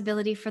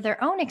responsibility for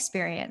their own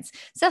experience.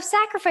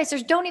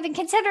 Self-sacrificers don't even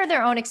consider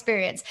their own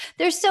experience.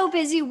 They're so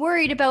busy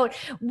worried about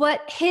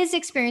what his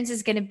experience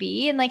is going to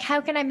be, and like,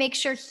 how can I make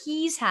sure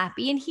he's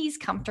happy and he's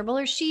comfortable,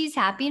 or she's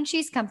happy and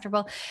she's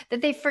comfortable,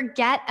 that they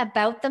forget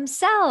about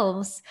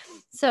themselves.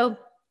 So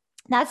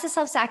that's the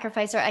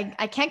self-sacrificer.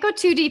 I can't go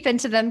too deep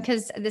into them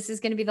because this is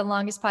going to be the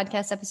longest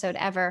podcast episode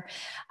ever,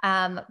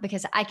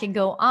 because I can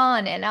go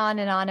on and on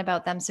and on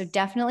about them. So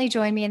definitely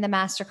join me in the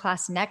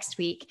masterclass next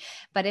week.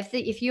 But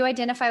if you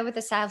identify with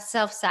the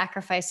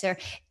self-sacrificer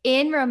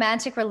in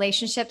romantic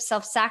relationships,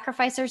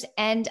 self-sacrificers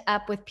end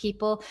up with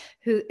people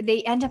who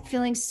they end up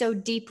feeling so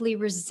deeply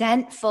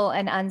resentful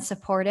and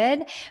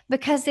unsupported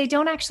because they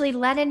don't actually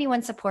let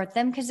anyone support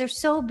them because they're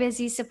so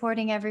busy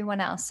supporting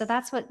everyone else. So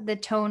that's what the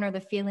tone or the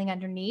feeling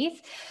underneath.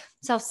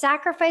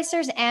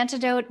 Self-sacrificers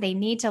antidote, they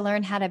need to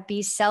learn how to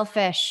be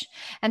selfish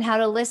and how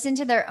to listen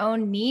to their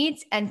own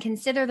needs and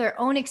consider their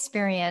own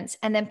experience,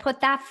 and then put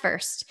that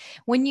first.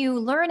 When you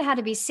learn how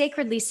to be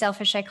sacredly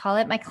selfish, I call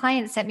it. My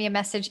client sent me a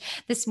message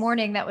this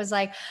morning that was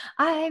like,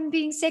 I'm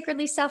being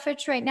sacredly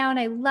selfish right now, and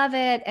I love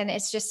it. And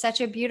it's just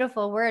such a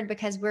beautiful word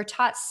because we're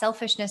taught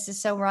selfishness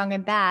is so wrong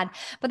and bad.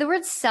 But the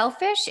word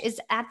selfish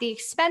is at the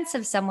expense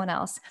of someone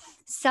else.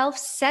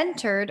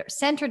 Self-centered,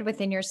 centered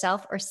within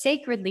yourself, or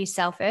sacredly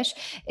selfish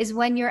is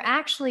when you're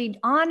actually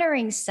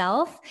honoring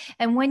self.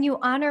 And when you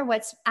honor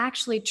what's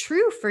actually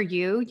true for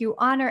you, you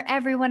honor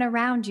everyone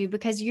around you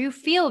because you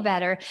feel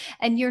better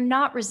and you're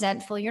not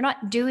resentful. You're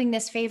not doing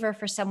this favor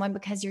for someone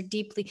because you're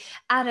deeply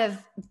out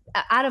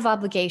of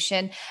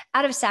obligation,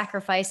 out of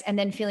sacrifice, and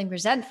then feeling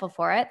resentful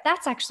for it.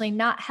 That's actually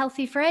not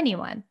healthy for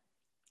anyone.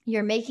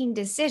 You're making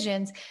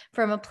decisions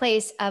from a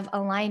place of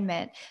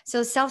alignment.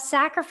 So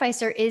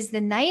self-sacrificer is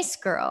the nice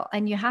girl,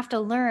 and you have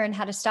to learn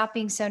how to stop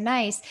being so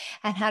nice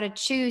and how to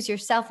choose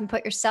yourself and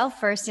put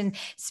yourself first and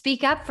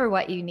speak up for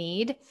what you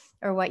need.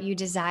 or what you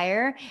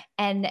desire.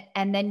 And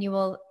then you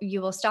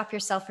will stop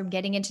yourself from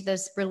getting into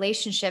those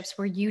relationships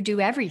where you do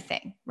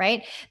everything,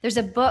 right? There's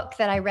a book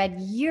that I read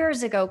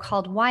years ago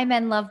called Why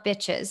Men Love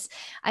Bitches.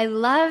 I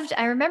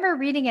remember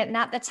reading it, and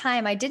at the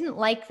time I didn't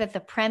like that the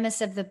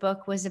premise of the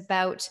book was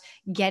about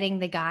getting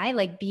the guy,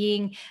 like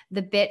being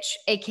the bitch,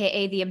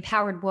 AKA the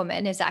empowered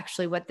woman is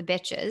actually what the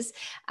bitch is.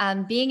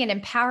 Being an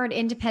empowered,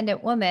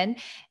 independent woman,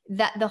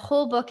 that the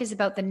whole book is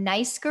about the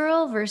nice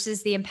girl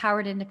versus the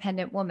empowered,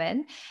 independent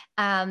woman.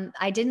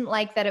 I didn't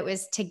like that it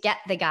was to get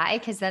the guy,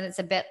 because then it's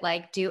a bit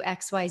like do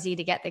XYZ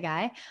to get the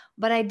guy.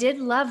 But I did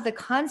love the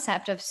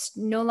concept of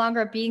no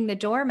longer being the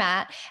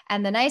doormat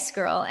and the nice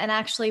girl, and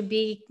actually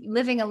be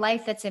living a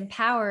life that's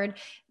empowered,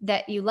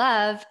 that you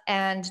love.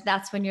 And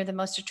that's when you're the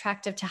most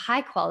attractive to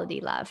high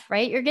quality love,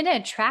 right? You're going to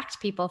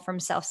attract people from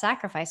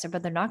self-sacrificer,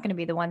 but they're not going to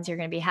be the ones you're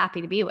going to be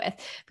happy to be with,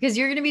 because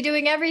you're going to be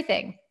doing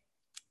everything.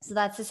 So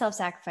that's the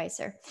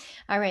self-sacrificer.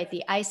 All right.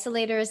 The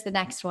isolator is the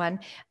next one.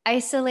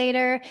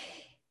 Isolator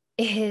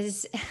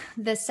is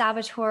the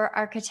saboteur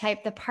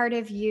archetype, the part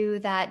of you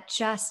that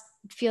just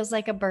feels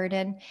like a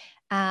burden.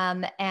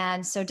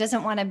 And so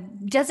doesn't want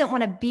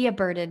to be a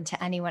burden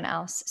to anyone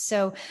else.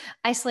 So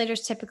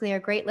isolators typically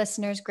are great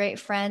listeners, great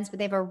friends, but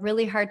they have a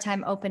really hard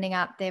time opening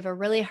up. They have a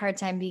really hard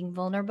time being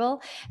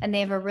vulnerable, and they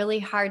have a really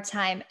hard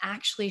time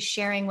actually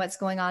sharing what's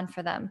going on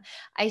for them.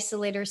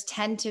 Isolators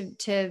tend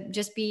to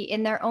just be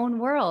in their own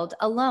world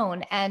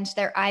alone, and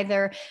they're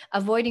either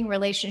avoiding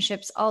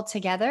relationships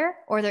altogether,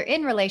 or they're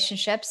in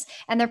relationships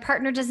and their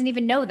partner doesn't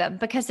even know them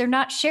because they're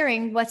not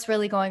sharing what's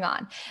really going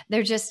on.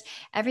 They're just,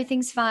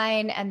 everything's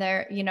fine, and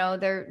they're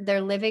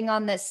living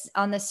on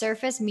the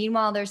surface.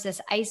 Meanwhile, there's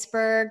this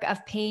iceberg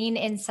of pain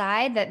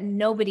inside that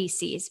nobody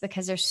sees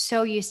because they're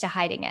so used to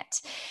hiding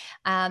it.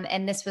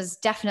 And this was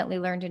definitely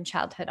learned in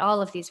childhood.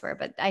 All of these were,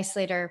 but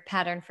isolator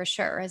pattern for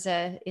sure is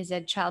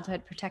a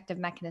childhood protective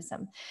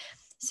mechanism.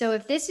 So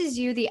if this is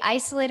you, the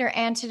isolator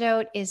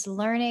antidote is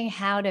learning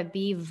how to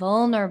be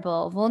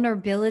vulnerable.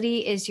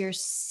 Vulnerability is your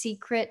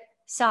secret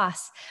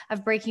sauce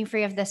of breaking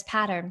free of this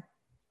pattern.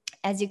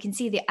 As you can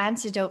see, the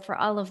antidote for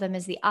all of them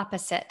is the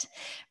opposite,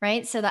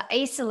 right? So the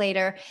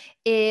isolator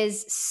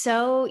is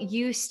so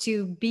used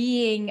to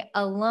being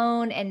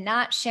alone and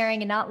not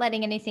sharing and not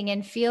letting anything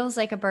in, feels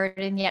like a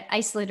burden, yet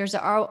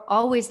isolators are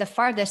always the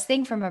farthest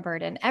thing from a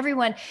burden.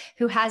 Everyone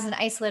who has an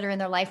isolator in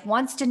their life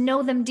wants to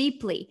know them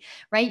deeply,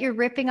 right? You're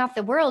ripping off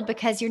the world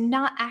because you're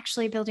not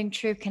actually building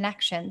true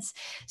connections.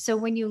 So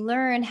when you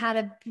learn how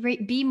to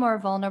be more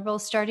vulnerable,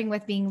 starting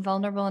with being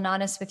vulnerable and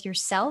honest with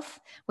yourself,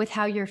 with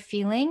how you're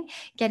feeling,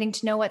 getting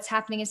to know what's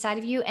happening inside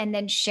of you, and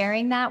then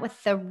sharing that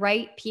with the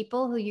right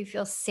people who you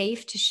feel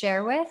safe to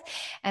share with,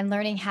 and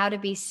learning how to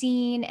be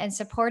seen and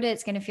supported.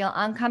 It's going to feel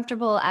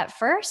uncomfortable at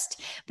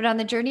first, but on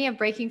the journey of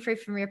breaking free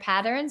from your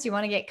patterns, you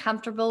want to get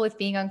comfortable with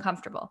being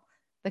uncomfortable,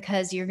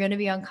 because you're going to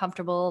be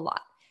uncomfortable a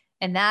lot.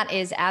 And that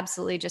is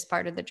absolutely just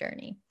part of the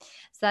journey.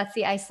 So that's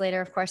the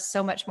isolator. Of course,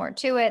 so much more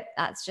to it.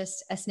 That's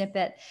just a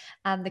snippet.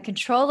 The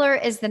controller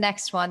is the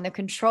next one. The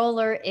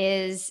controller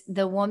is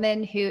the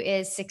woman who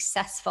is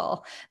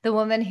successful, the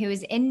woman who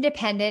is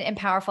independent and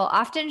powerful,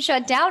 often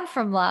shut down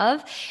from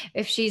love.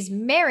 If she's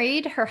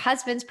married, her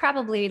husband's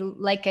probably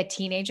like a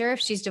teenager. If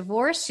she's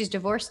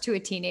divorced to a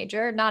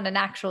teenager, not an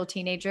actual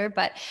teenager,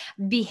 but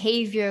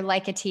behavior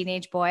like a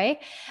teenage boy.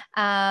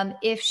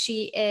 If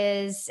she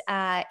is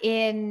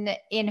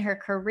in her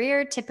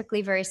career,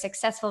 typically very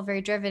successful, very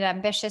driven,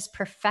 ambitious.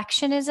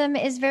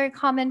 Perfectionism is very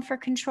common for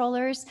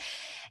controllers.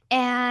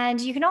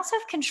 And you can also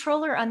have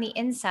controller on the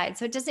inside.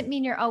 So it doesn't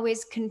mean you're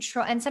always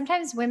control. And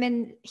sometimes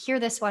women hear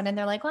this one and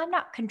they're like, well, I'm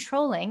not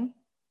controlling.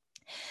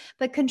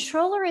 But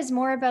controller is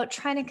more about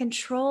trying to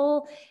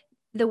control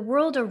the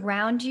world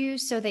around you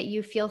so that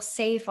you feel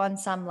safe on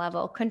some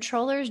level.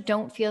 Controllers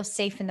don't feel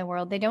safe in the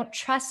world. They don't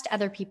trust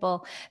other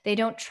people. They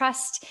don't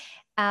trust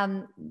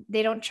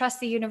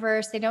the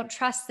universe. They don't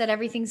trust that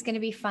everything's going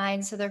to be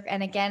fine. So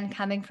and again,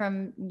 coming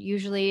from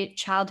usually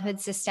childhood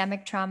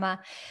systemic trauma,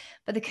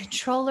 but the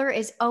controller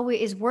is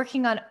always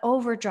working on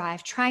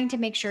overdrive, trying to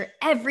make sure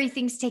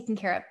everything's taken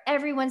care of.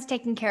 Everyone's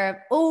taken care of,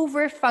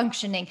 over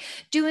functioning,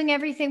 doing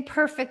everything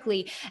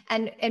perfectly.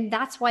 And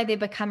that's why they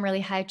become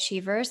really high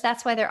achievers.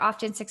 That's why they're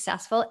often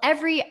successful.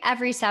 Every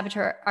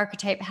saboteur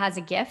archetype has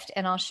a gift,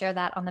 and I'll share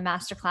that on the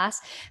masterclass.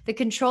 The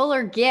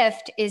controller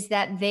gift is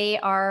that they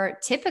are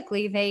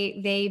typically,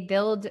 they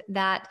build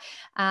that,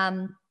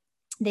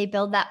 they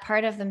build that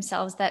part of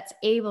themselves that's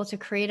able to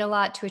create a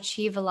lot, to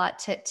achieve a lot,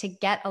 to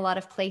get a lot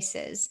of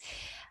places.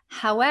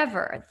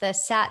 However, the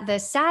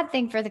sad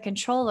thing for the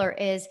controller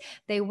is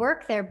they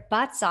work their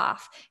butts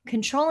off,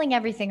 controlling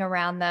everything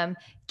around them,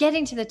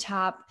 getting to the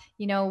top,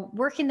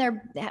 working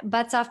their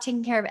butts off,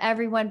 taking care of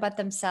everyone but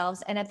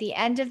themselves. And at the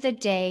end of the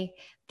day,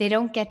 they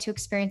don't get to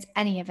experience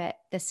any of it.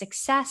 The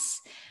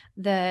success,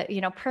 the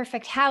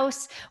perfect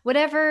house,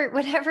 whatever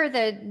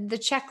the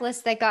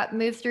checklist that got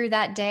moved through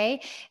that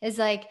day, is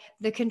like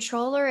the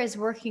controller is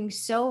working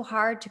so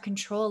hard to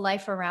control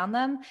life around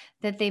them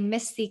that they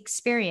miss the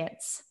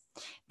experience.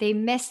 They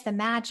miss the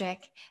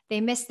magic.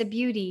 They miss the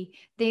beauty.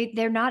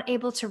 They're not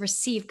able to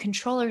receive.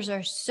 Controllers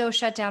are so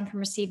shut down from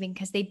receiving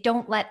because they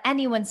don't let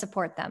anyone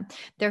support them.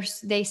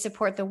 They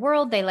support the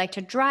world. They like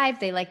to drive.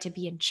 They like to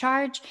be in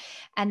charge,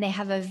 and they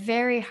have a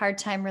very hard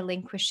time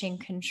relinquishing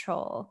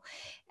control.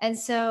 And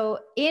so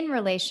in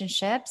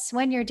relationships,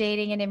 when you're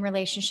dating and in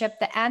relationship,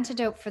 the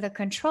antidote for the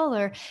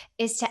controller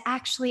is to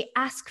actually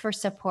ask for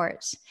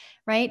support,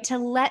 right? To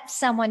let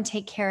someone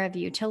take care of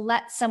you, to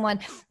let someone,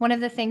 one of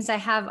the things I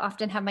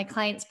often have my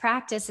clients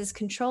practice as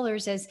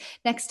controllers is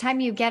next time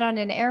you get on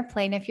an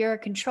airplane, if you're a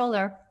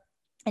controller,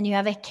 and you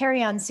have a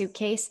carry-on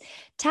suitcase,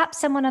 tap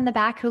someone on the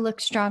back who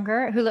looks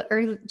stronger,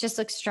 or just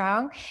looks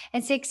strong,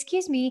 and say,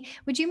 "Excuse me,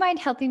 would you mind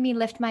helping me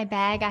lift my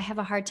bag? I have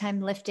a hard time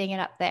lifting it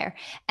up there."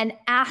 And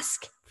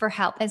ask for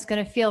help. It's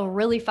going to feel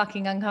really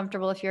fucking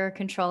uncomfortable if you're a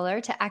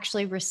controller to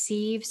actually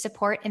receive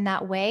support in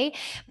that way,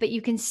 but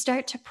you can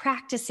start to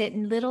practice it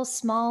in little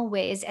small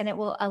ways, and it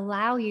will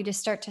allow you to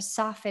start to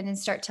soften and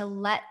start to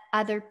let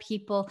other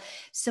people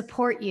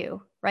support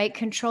you, right?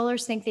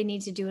 Controllers think they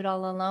need to do it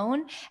all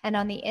alone. And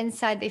on the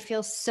inside, they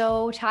feel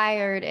so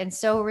tired and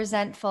so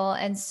resentful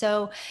and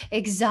so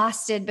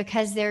exhausted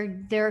because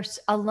they're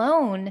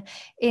alone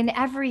in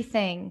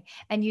everything.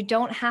 And you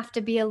don't have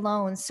to be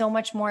alone. So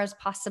much more is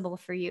possible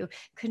for you.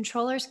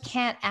 Controllers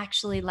can't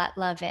actually let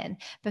love in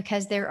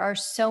because there are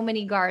so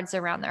many guards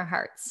around their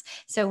hearts.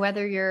 So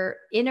whether you're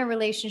in a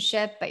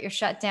relationship, but you're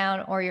shut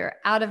down, or you're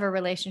out of a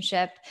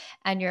relationship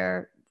and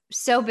you're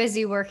so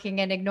busy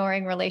working and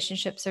ignoring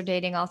relationships or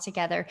dating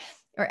altogether,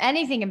 or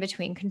anything in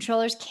between,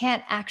 controllers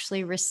can't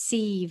actually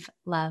receive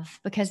love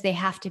because they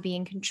have to be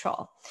in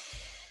control.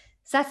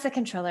 So that's the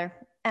controller.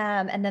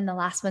 And then the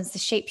last one's the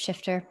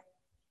shapeshifter.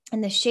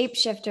 And the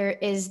shapeshifter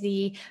is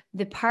the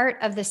part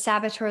of the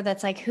saboteur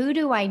that's like, who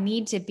do I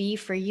need to be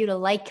for you to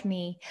like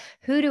me?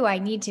 Who do I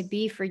need to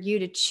be for you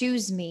to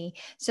choose me?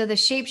 So the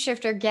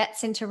shapeshifter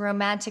gets into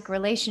romantic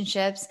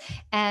relationships,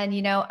 and,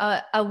 you know,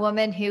 a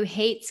woman who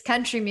hates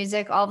country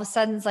music all of a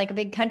sudden is like a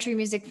big country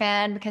music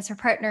fan because her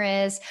partner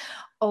is,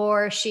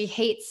 or she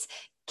hates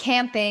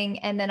camping,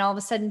 and then all of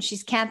a sudden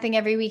she's camping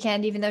every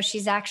weekend, even though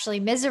she's actually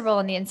miserable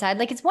on the inside.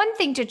 Like, it's one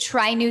thing to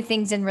try new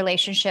things in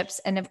relationships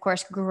and, of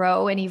course,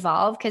 grow and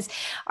evolve, because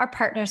our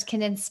partners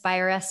can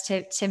inspire us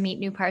to meet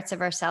new parts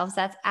of ourselves.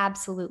 That's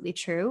absolutely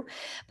true.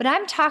 But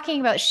I'm talking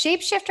about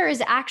shapeshifter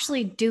is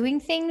actually doing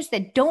things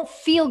that don't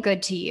feel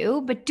good to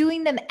you, but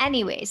doing them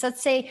anyways.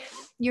 Let's say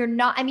you're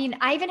not, I mean,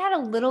 I even had a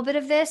little bit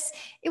of this.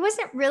 It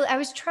wasn't really, I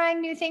was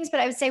trying new things,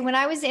 but I would say when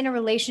I was in a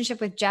relationship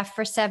with Jeff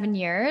for 7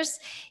 years,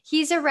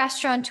 he's a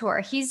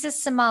restaurateur. He's a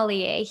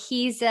sommelier.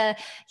 He's a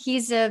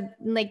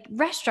like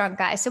restaurant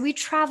guy. So we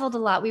traveled a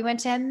lot. We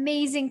went to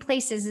amazing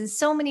places. And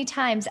so many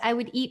times I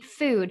would eat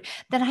food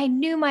that I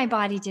knew my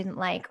body didn't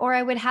like, or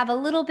I would have a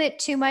little bit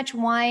too much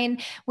wine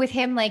with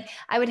him. Like,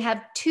 I would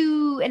have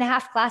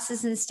 2.5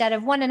 glasses instead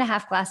of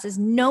 1.5 glasses,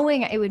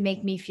 knowing it would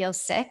make me feel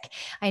sick.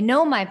 I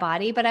know my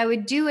body, but I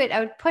would do it. I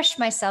would push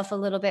myself a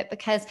little bit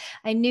because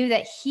I knew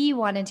that he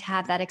wanted to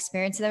have that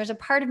experience. And there was a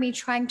part of me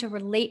trying to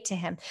relate to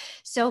him.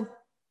 So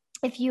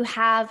if you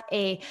have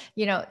a,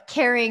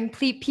 caring,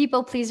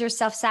 people pleaser,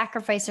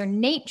 self-sacrificer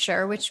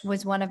nature, which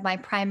was one of my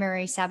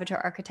primary saboteur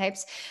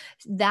archetypes,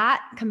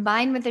 that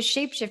combined with a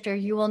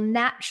shapeshifter, you will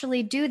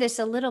naturally do this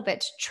a little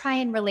bit to try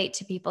and relate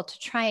to people, to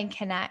try and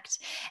connect.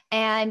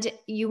 And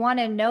you want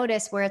to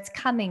notice where it's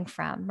coming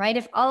from, right?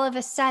 If all of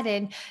a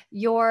sudden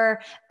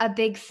you're a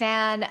big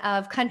fan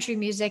of country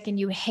music and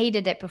you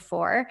hated it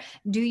before,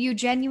 do you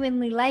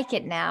genuinely like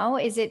it now?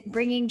 Is it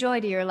bringing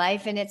joy to your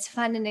life and it's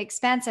fun and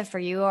expansive for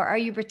you? Or are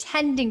you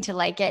pretending to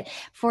like it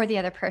for the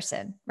other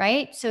person,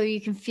 right? So you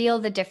can feel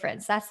the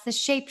difference. That's the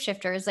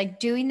shapeshifter, is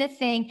like doing the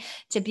thing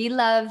to be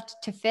loved,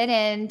 to fit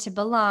in, to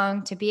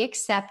belong, to be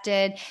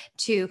accepted,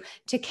 to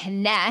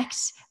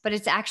connect, but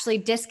it's actually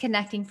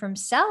disconnecting from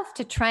self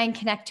to try and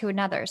connect to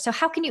another. So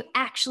how can you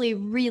actually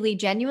really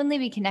genuinely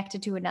be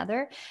connected to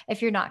another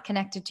if you're not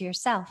connected to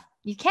yourself?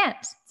 You can't.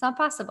 It's not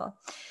possible.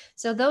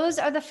 So those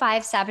are the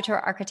 5 saboteur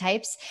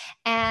archetypes.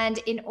 And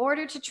in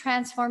order to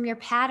transform your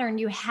pattern,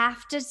 you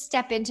have to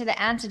step into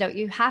the antidote.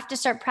 You have to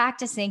start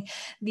practicing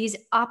these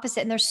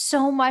opposite. And there's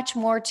so much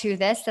more to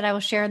this that I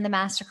will share in the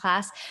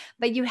masterclass,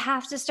 but you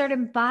have to start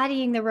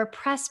embodying the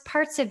repressed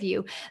parts of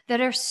you that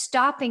are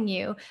stopping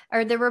you,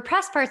 or the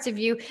repressed parts of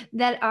you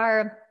that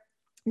are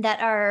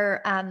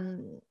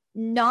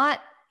not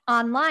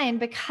online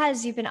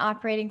because you've been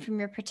operating from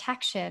your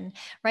protection,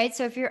 right?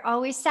 So if you're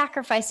always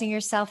sacrificing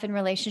yourself in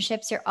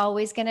relationships, you're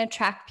always going to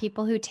attract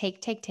people who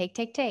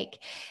take.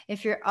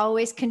 If you're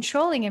always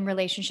controlling in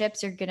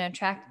relationships, you're going to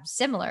attract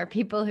similar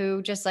people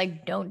who just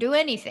like don't do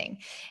anything.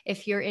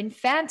 If you're in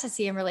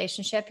fantasy in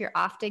relationship, you're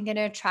often going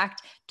to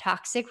attract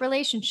toxic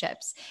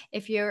relationships.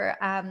 If you're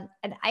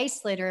an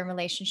isolator in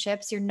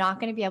relationships, you're not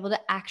going to be able to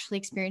actually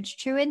experience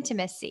true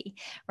intimacy,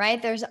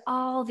 right? There's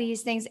all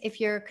these things. If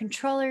you're a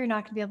controller, you're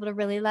not going to be able to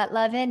really let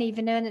love in,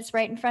 even when it's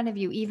right in front of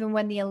you, even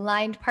when the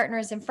aligned partner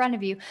is in front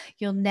of you,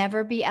 you'll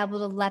never be able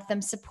to let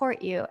them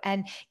support you,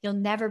 and you'll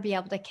never be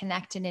able to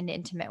connect in an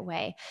intimate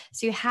way.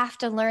 So you have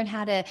to learn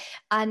how to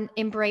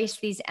embrace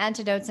these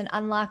antidotes and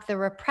unlock the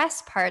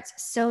repressed parts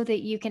so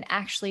that you can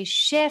actually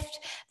shift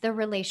the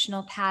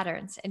relational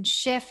patterns and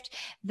shift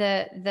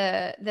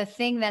the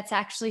thing that's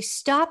actually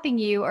stopping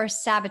you or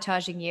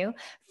sabotaging you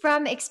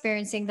from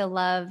experiencing the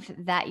love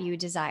that you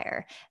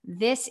desire.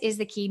 This is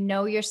the key.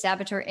 Know your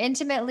saboteur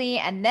intimately,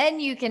 and then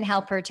you can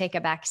help her take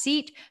a back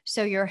seat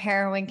so your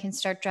heroine can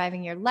start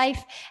driving your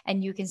life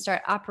and you can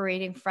start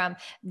operating from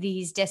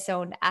these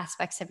disowned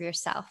aspects of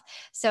yourself.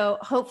 So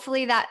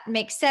hopefully that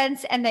makes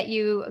sense and that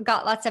you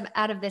got lots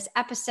out of this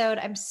episode.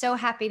 I'm so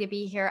happy to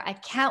be here. I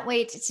can't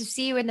wait to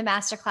see you in the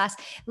masterclass.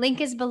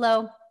 Link is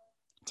below.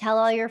 Tell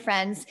all your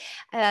friends.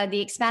 The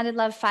Expanded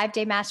Love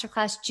 5-day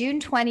masterclass, June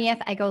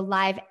 20th. I go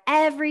live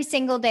every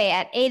single day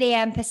at 8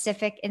 a.m.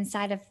 Pacific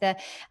inside of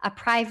a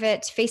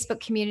private Facebook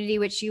community,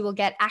 which you will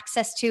get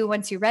access to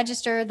once you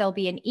register. There'll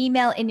be an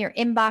email in your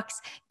inbox.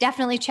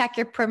 Definitely check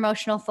your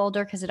promotional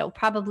folder because it'll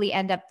probably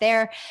end up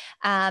there.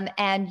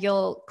 And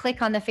you'll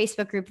click on the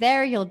Facebook group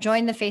there. You'll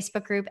join the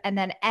Facebook group. And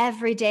then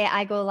every day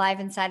I go live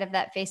inside of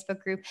that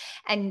Facebook group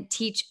and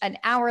teach an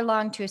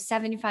hour-long to a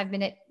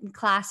 75-minute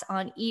class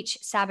on each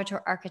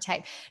saboteur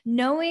archetype.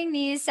 Knowing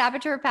these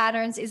saboteur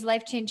patterns is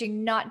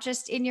life-changing, not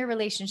just in your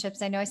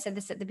relationships. I know I said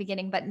this at the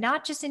beginning, but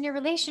not just in your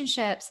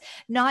relationships,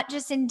 not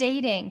just in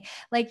dating.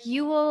 Like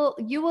you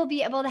will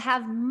be able to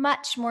have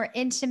much more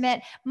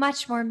intimate,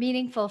 much more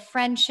meaningful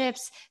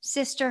friendships,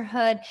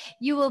 sisterhood.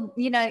 You will,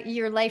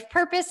 your life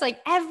purpose, like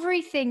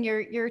everything,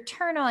 your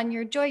turn on,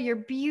 your joy, your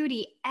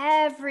beauty,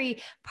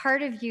 every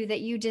part of you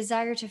that you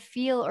desire to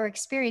feel or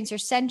experience, your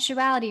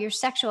sensuality, your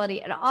sexuality,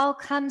 it all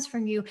comes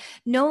from you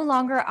no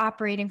longer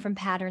operating from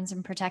patterns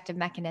and protective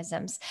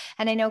mechanisms.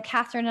 And I know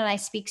Catherine and I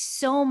speak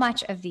so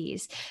much of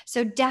these.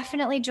 So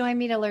definitely join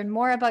me to learn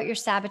more about your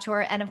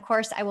saboteur. And of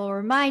course, I will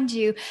remind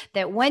you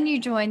that when you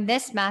join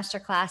this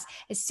masterclass,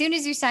 as soon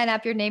as you sign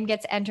up, your name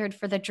gets entered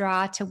for the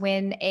draw to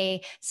win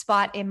a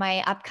spot in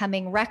my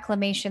upcoming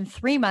Reclamation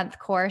 3-month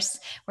course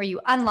where you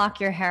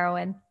unlock your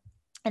heroine.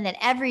 And then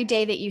every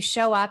day that you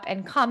show up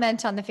and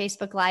comment on the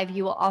Facebook Live,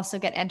 you will also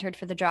get entered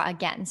for the draw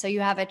again. So you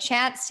have a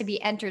chance to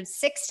be entered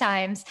 6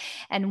 times.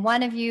 And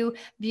one of you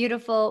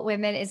beautiful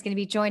women is going to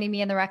be joining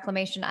me in the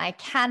Reclamation. I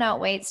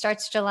cannot wait.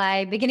 Starts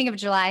beginning of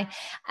July.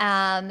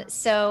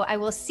 So I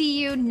will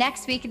see you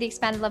next week at the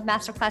Expanded Love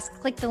Masterclass.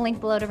 Click the link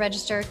below to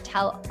register.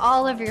 Tell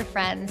all of your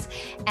friends.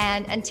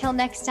 And until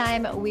next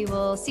time, we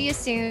will see you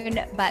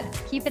soon. But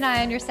keep an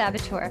eye on your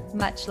saboteur.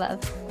 Much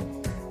love.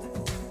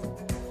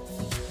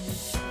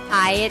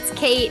 Hi, it's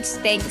Kate.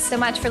 Thanks so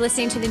much for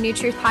listening to the New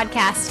Truth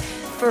podcast.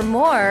 For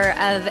more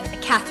of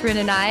Catherine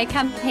and I,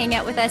 come hang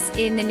out with us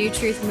in the New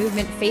Truth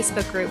Movement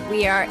Facebook group.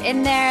 We are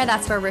in there.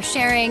 That's where we're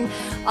sharing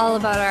all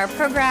about our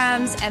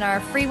programs and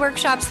our free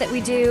workshops that we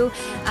do.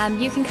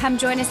 You can come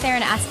join us there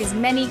and ask as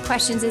many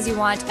questions as you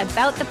want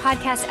about the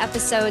podcast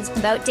episodes,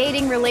 about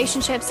dating,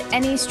 relationships,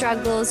 any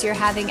struggles you're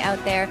having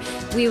out there.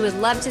 We would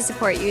love to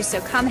support you.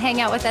 So come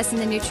hang out with us in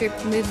the New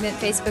Truth Movement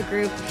Facebook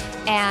group,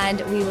 and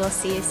we will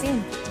see you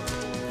soon.